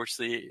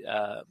 Fortunately,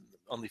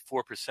 only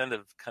 4%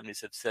 of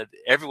companies have said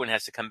everyone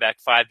has to come back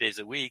 5 days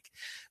a week,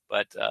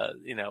 but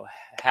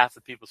half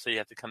the people say you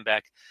have to come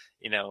back,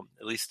 at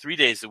least 3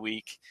 days a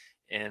week,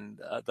 and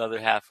the other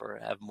half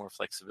have more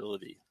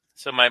flexibility.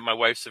 So my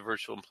wife's a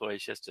virtual employee.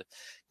 She has to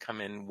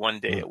come in 1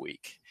 day a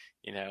week,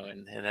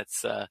 and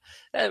that's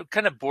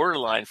kind of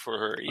borderline for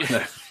her.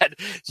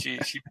 She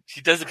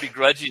does it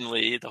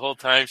begrudgingly the whole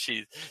time.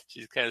 She's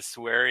kind of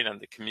swearing on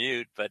the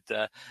commute, but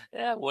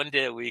 1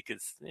 day a week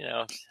is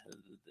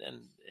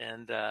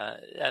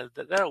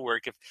that'll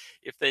work.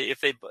 If they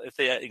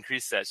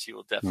increase that, she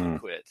will definitely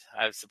quit.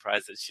 I was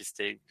surprised that she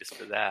stayed just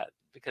for that,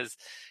 because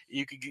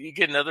you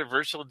get another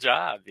virtual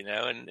job,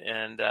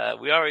 and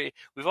we've already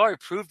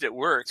proved it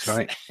works. That's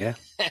right. Yeah.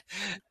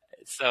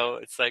 So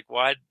it's like,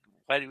 why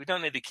we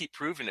don't need to keep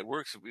proving it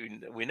works.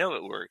 We know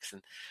it works,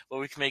 and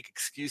we can make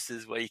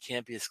excuses why you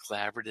can't be as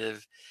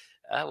collaborative.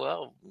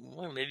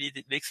 Maybe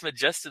make some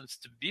adjustments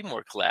to be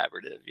more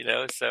collaborative,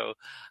 So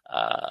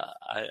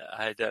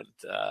I don't.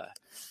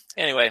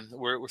 Anyway,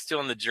 we're still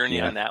on the journey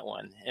on that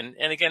one, and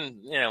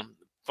again,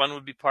 fun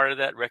would be part of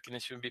that.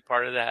 Recognition would be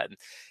part of that.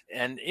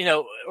 And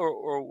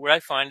or what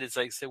I find is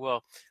like, say,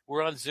 well,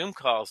 we're on Zoom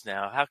calls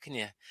now. How can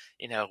you,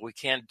 we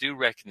can't do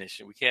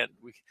recognition.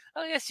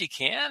 Oh, yes, you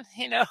can,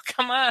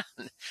 come on.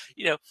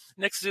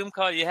 Next Zoom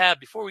call you have,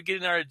 before we get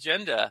in our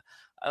agenda,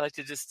 I like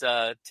to just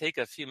take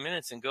a few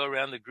minutes and go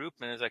around the group.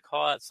 And as I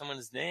call out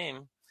someone's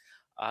name,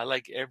 I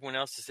like everyone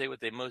else to say what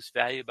they most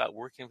value about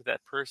working with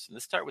that person.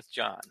 Let's start with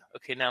John.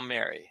 Okay, now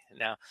Mary.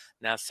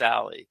 Now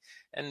Sally.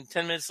 And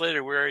 10 minutes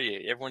later, where are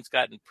you? Everyone's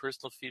gotten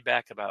personal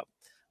feedback about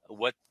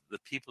what the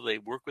people they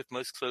work with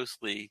most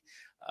closely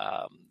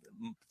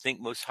think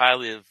most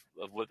highly of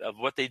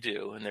what they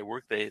do and their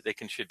work they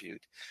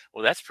contribute.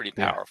 Well, that's pretty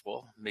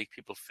powerful. Make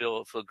people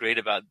feel great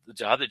about the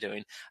job they're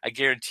doing. I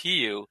guarantee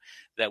you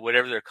that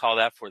whatever they're called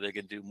out for, they're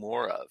going to do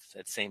more of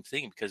that same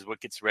thing, because what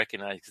gets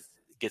recognized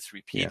gets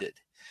repeated.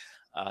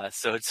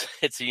 So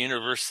it's a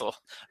universal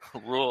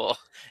rule,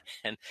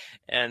 and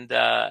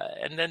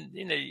then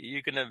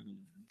you're gonna,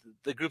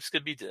 the group's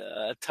gonna be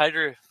a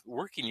tighter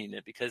working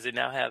unit, because they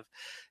now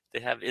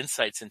have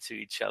insights into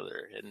each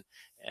other,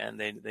 and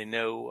they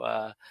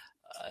know.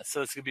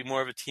 So it's gonna be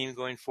more of a team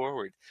going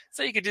forward.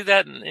 So you could do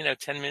that in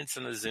 10 minutes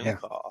on a Zoom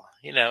call.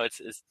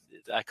 It's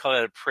I call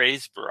it a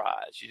praise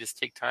barrage. You just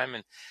take time,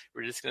 and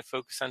we're just gonna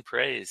focus on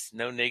praise.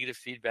 No negative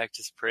feedback,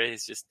 just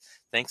praise, just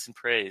thanks and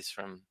praise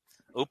from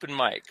open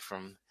mic,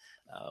 from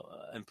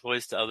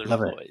employees to other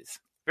employees.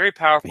 Very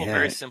powerful,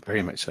 very simple.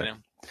 Very much so.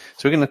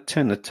 So we're going to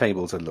turn the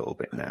tables a little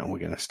bit now. We're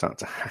going to start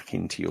to hack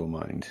into your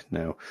mind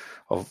now.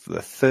 Of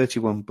the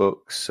 31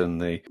 books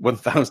and the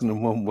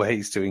 1001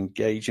 ways to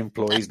engage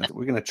employees,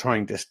 we're going to try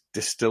and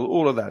distill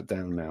all of that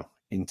down now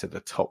into the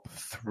top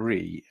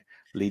 3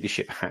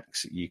 leadership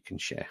hacks that you can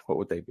share, what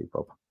would they be,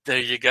 Bob? There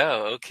you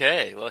go.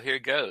 Okay. Well, here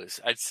goes.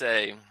 I'd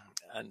say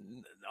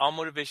all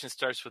motivation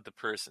starts with the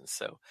person.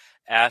 So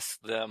ask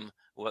them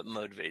what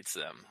motivates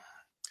them.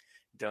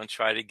 Don't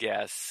try to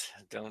guess.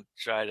 Don't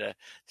try to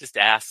just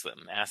ask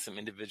them. Ask them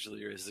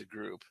individually or as a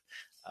group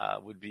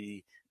would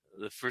be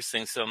the first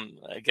thing. So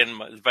again,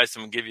 my advice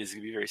I'm going to give you is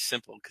going to be very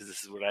simple because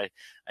this is what I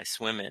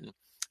swim in.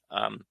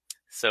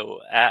 So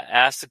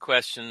ask the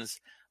questions,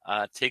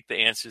 take the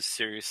answers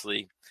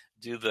seriously,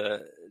 do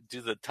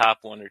the top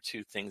one or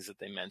two things that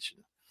they mention.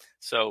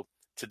 So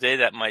today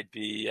that might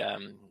be,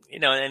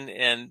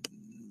 and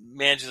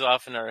managers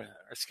often are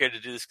scared to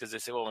do this because they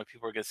say, well, when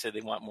people are going to say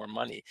they want more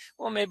money,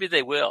 well, maybe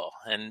they will.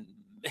 And,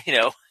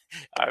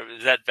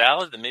 is that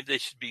valid? Then maybe they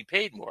should be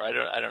paid more. I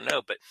don't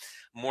know. But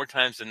more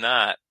times than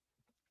not,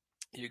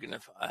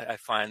 I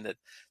find that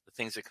the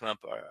things that come up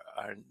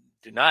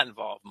do not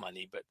involve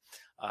money, but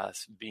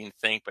being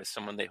thanked by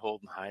someone they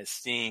hold in high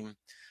esteem,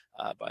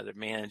 by their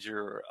manager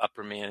or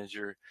upper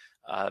manager.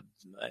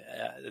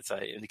 As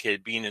I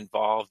indicated, being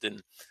involved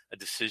in a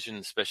decision,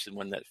 especially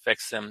one that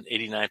affects them.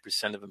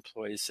 89% of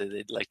employees say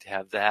they'd like to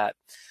have that.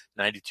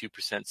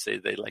 92% say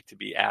they'd like to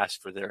be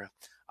asked for their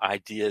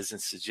ideas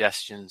and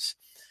suggestions.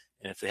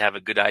 And if they have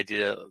a good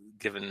idea,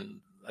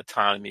 given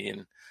autonomy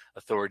and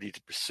authority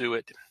to pursue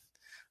it.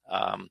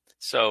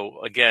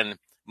 So again,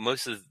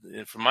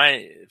 from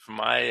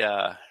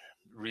my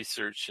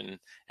research and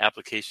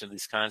application of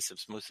these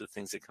concepts, most of the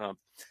things that come up,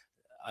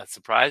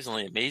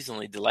 surprisingly,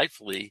 amazingly,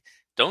 delightfully,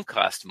 don't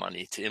cost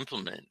money to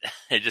implement.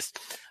 just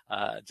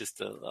a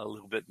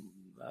little bit,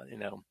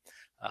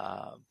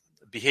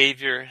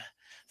 behavior.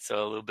 So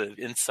a little bit of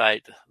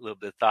insight, a little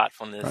bit of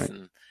thoughtfulness, right.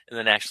 and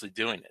then actually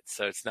doing it.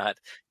 So it's not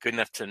good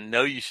enough to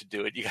know you should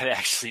do it. You got to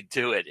actually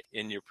do it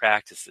in your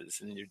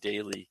practices, in your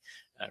daily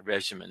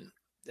regimen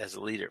as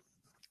a leader.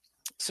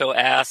 So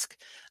ask,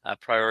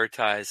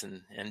 prioritize,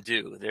 and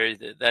do.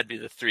 That'd be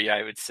the three,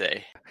 I would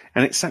say.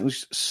 And it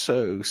sounds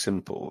so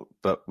simple,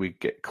 but we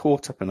get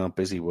caught up in our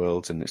busy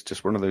worlds, and it's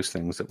just one of those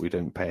things that we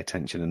don't pay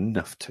attention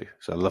enough to.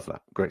 So I love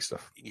that. Great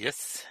stuff.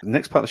 Yes. The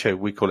next part of the show,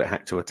 we call it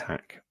Hack to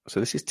Attack.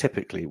 So this is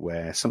typically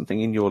where something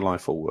in your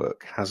life or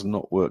work has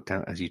not worked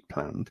out as you'd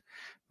planned,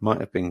 might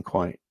have been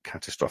quite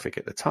catastrophic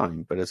at the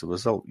time, but as a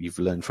result, you've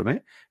learned from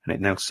it, and it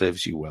now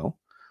serves you well.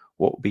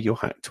 What would be your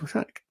hack to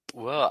attack?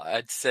 Well,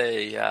 I'd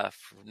say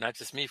not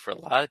just me, for a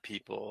lot of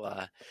people,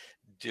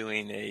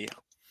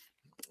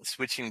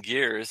 switching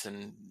gears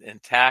and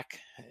tack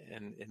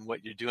and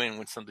what you're doing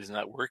when something's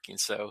not working.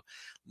 So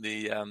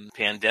the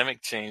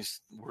pandemic changed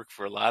work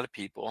for a lot of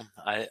people.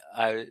 I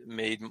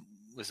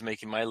was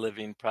making my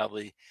living,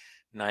 probably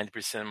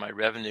 90% of my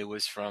revenue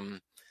was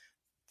from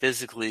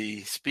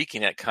physically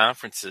speaking at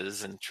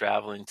conferences and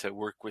traveling to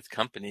work with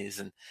companies,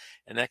 and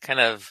that kind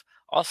of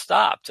all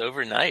stopped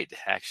overnight,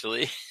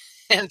 actually.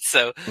 And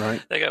so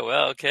right. I go,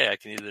 well, okay, I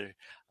can either,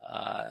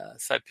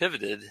 so I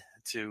pivoted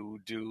to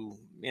do,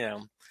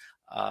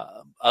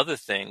 other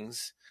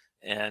things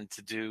and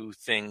to do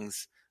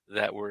things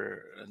that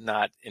were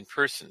not in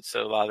person.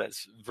 So a lot of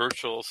that's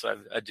virtual. So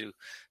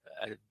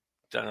I've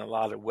done a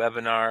lot of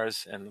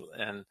webinars,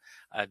 and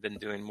I've been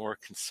doing more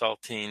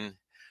consulting.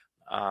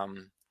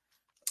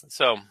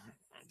 So,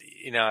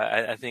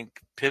 I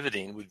think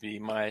pivoting would be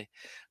my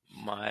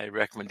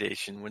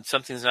recommendation. When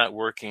something's not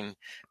working,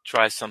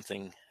 try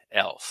something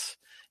else,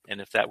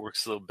 and if that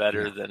works a little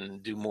better,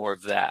 then do more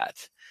of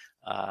that.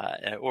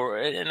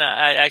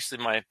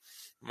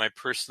 My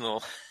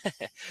personal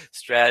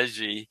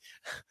strategy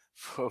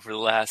over the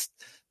last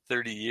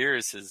 30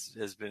 years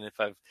has been,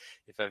 if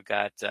I've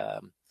got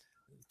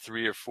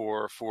 3 or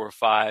 4 or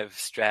 5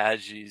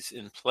 strategies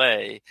in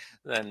play,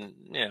 then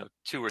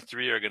 2 or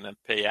 3 are going to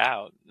pay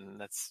out, and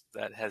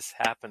that has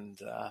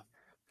happened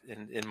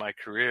in my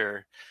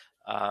career.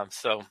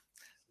 So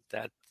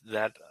that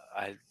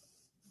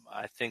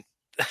I think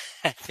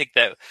I think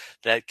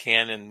that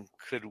can and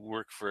could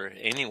work for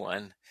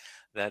anyone.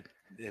 That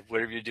if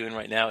whatever you're doing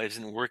right now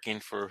isn't working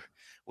for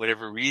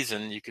whatever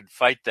reason, you could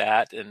fight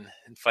that and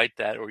fight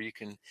that, or you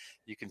can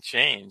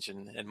change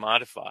and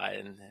modify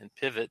and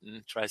pivot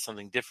and try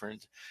something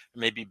different,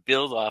 maybe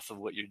build off of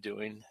what you're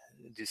doing,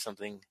 do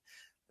something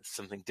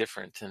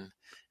different,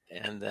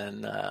 and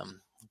then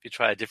if you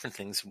try different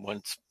things,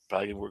 one's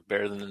probably gonna work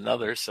better than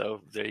another. So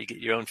there you get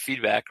your own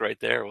feedback right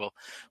there. We'll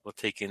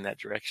take you in that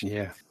direction.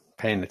 Yeah.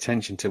 Paying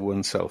attention to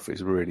oneself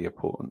is really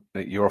important.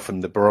 You're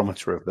often the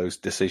barometer of those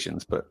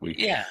decisions, but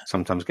we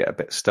sometimes get a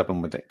bit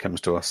stubborn when it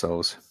comes to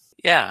ourselves.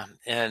 Yeah,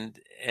 and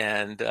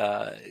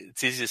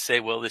it's easy to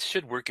say, well, this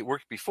should work. It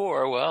worked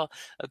before. Well,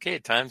 okay,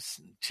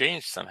 times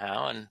changed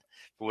somehow, and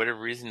for whatever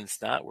reason,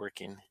 it's not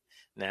working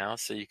now.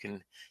 So you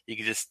could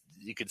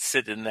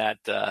sit in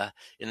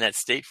that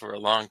state for a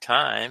long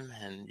time,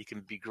 and you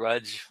can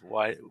begrudge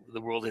why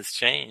the world has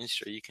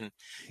changed, or you can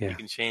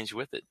change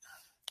with it.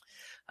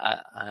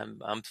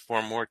 I'm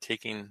for more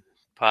taking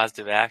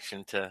positive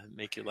action to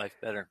make your life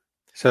better.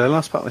 So the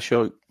last part of the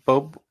show,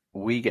 Bob,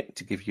 we get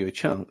to give you a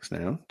chance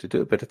now to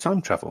do a bit of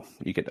time travel.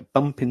 You get to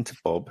bump into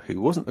Bob,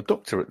 who wasn't a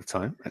doctor at the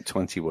time, at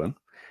 21,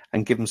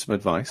 and give them some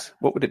advice,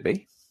 what would it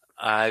be?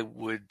 I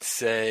would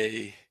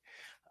say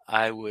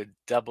I would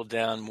double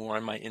down more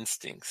on my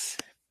instincts.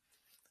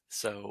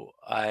 So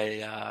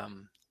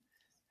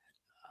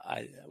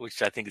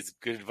which I think is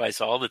good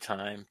advice all the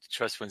time, to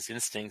trust one's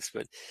instincts,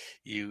 but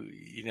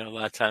you know, a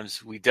lot of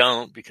times we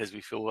don't, because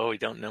we feel, well, we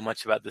don't know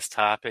much about this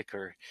topic,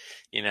 or,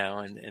 you know,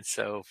 and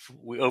so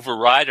we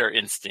override our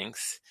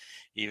instincts,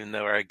 even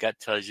though our gut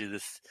tells you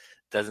this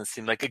doesn't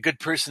seem like a good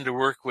person to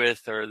work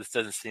with, or this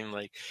doesn't seem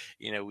like,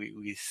 you know,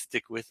 we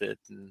stick with it.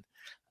 And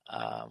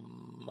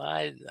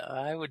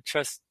I would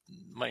trust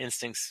my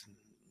instincts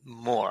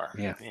more,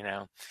 you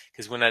know,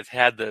 because when I've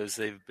had those,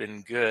 they've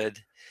been good.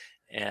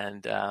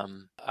 And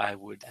I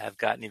would have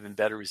gotten even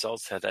better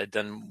results had I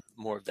done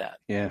more of that.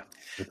 Yeah.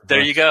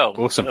 There you go.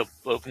 Awesome.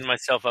 Open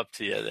myself up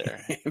to you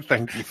there.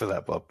 Thank you for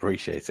that, Bob.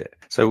 Appreciate it.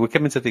 So we're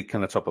coming to the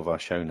kind of top of our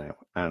show now.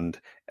 And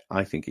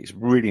I think it's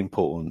really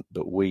important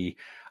that we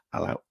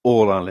allow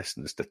all our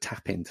listeners to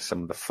tap into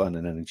some of the fun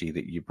and energy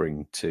that you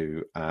bring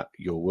to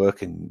your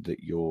work, and that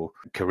your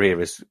career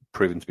has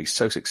proven to be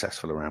so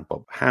successful around,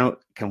 Bob. How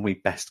can we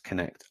best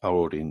connect our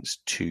audience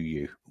to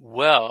you?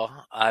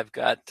 Well, I've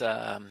got...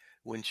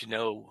 wouldn't you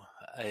know,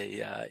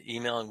 a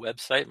email and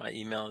website. My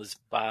email is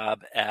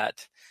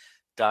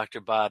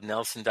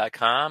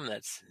bob@drbobnelson.com.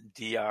 That's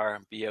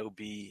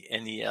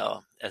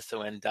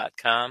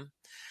DRBOBNELSON.com.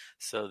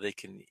 So they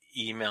can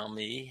email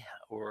me,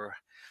 or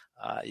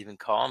even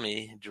call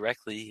me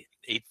directly,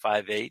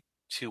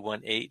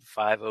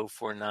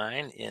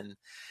 858-218-5049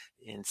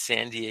 in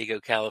San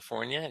Diego,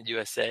 California,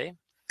 USA.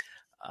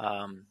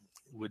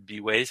 Would be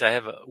ways. I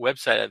have a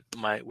website.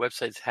 My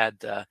website's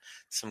had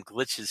some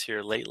glitches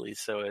here lately,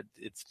 so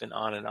it's been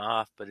on and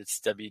off, but it's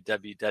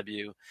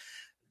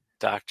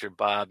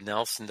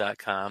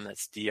www.drbobnelson.com.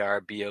 That's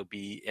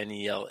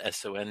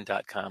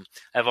DRBOBNELSON.com.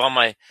 I have all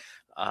my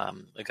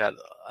I've got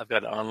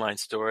an online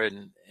store,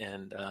 and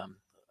a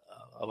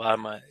lot of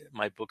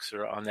my books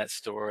are on that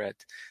store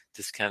at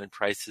discounted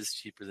prices,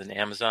 cheaper than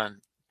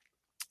Amazon.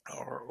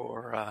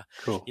 Or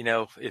cool. You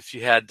know, if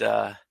you had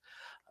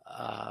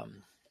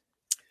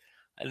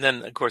and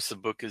then, of course, the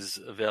book is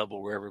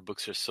available wherever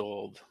books are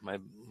sold. My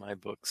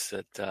books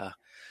at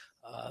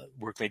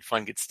Work Made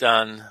Fun Gets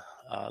Done.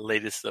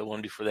 Latest, the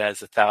one before that,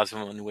 is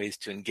 1,001 Ways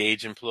to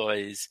Engage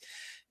Employees.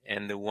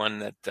 And the one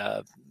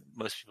that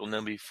most people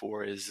know me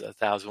for is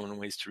 1,001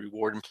 Ways to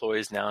Reward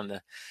Employees, now in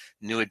the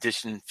new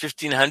edition,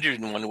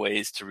 1,501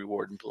 Ways to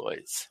Reward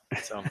Employees.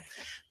 So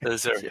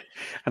those are...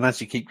 And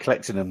as you keep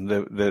collecting them,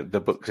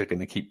 the books are going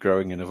to keep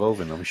growing and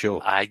evolving, I'm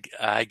sure. I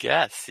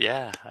guess,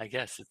 yeah. I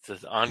guess it's an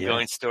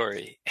ongoing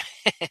story.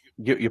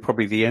 You're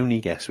probably the only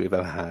guest we've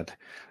ever had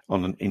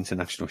on an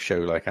international show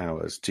like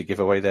ours to give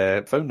away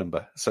their phone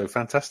number. So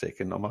fantastic,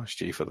 and homage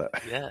to you for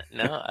that. Yeah,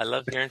 no, I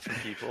love hearing from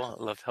people. I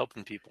love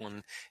helping people.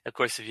 And of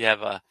course, if you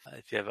have an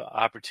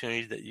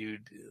opportunity that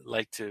you'd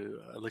like to,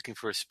 looking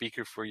for a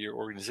speaker for your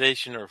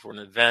organization, or for an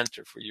event,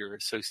 or for your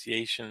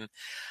association,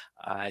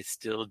 I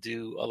still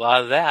do a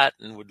lot of that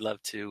and would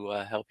love to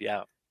help you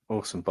out.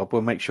 Awesome, Bob.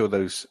 We'll make sure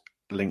those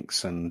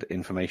links and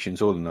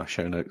information's all in our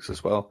show notes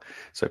as well,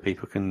 so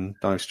people can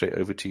dive straight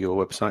over to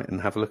your website and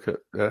have a look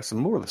at some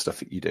more of the stuff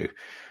that you do.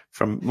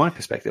 From my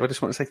perspective, I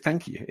just want to say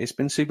thank you. It's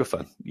been super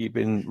fun. You've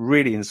been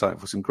really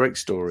insightful, some great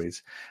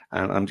stories,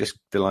 and I'm just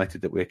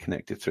delighted that we're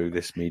connected through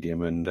this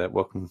medium. And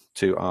welcome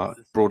to our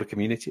broader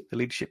community at the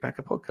Leadership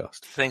Hacker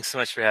podcast. Thanks so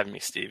much for having me,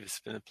 Steve. It's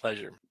been a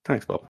pleasure.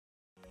 Thanks, Bob.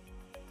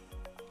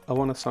 I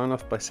want to sign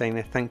off by saying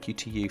a thank you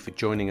to you for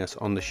joining us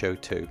on the show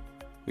too.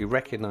 We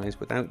recognise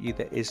without you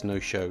there is no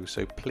show,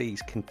 so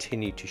please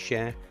continue to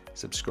share,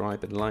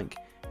 subscribe and like,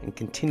 and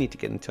continue to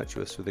get in touch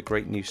with us with the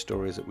great news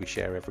stories that we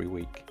share every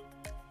week.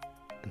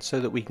 And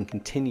so that we can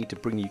continue to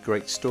bring you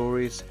great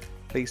stories,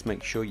 please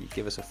make sure you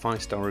give us a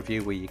 5-star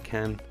review where you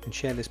can, and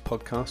share this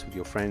podcast with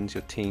your friends,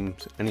 your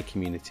teams and your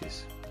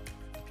communities.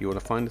 If you want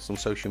to find us on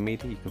social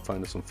media, you can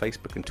find us on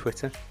Facebook and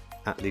Twitter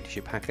at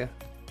Leadership Hacker,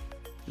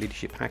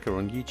 Leadership Hacker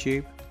on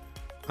YouTube,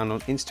 and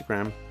on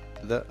Instagram,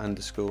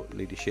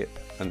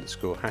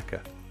 _leadership_hacker.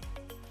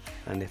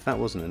 And if that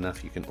wasn't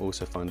enough, you can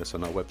also find us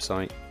on our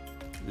website,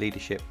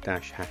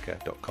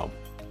 leadership-hacker.com.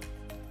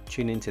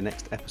 Tune in to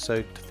next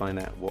episode to find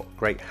out what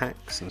great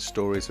hacks and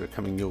stories are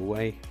coming your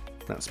way.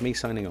 That's me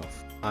signing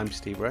off. I'm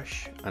Steve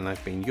Rush, and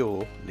I've been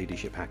your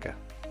Leadership Hacker.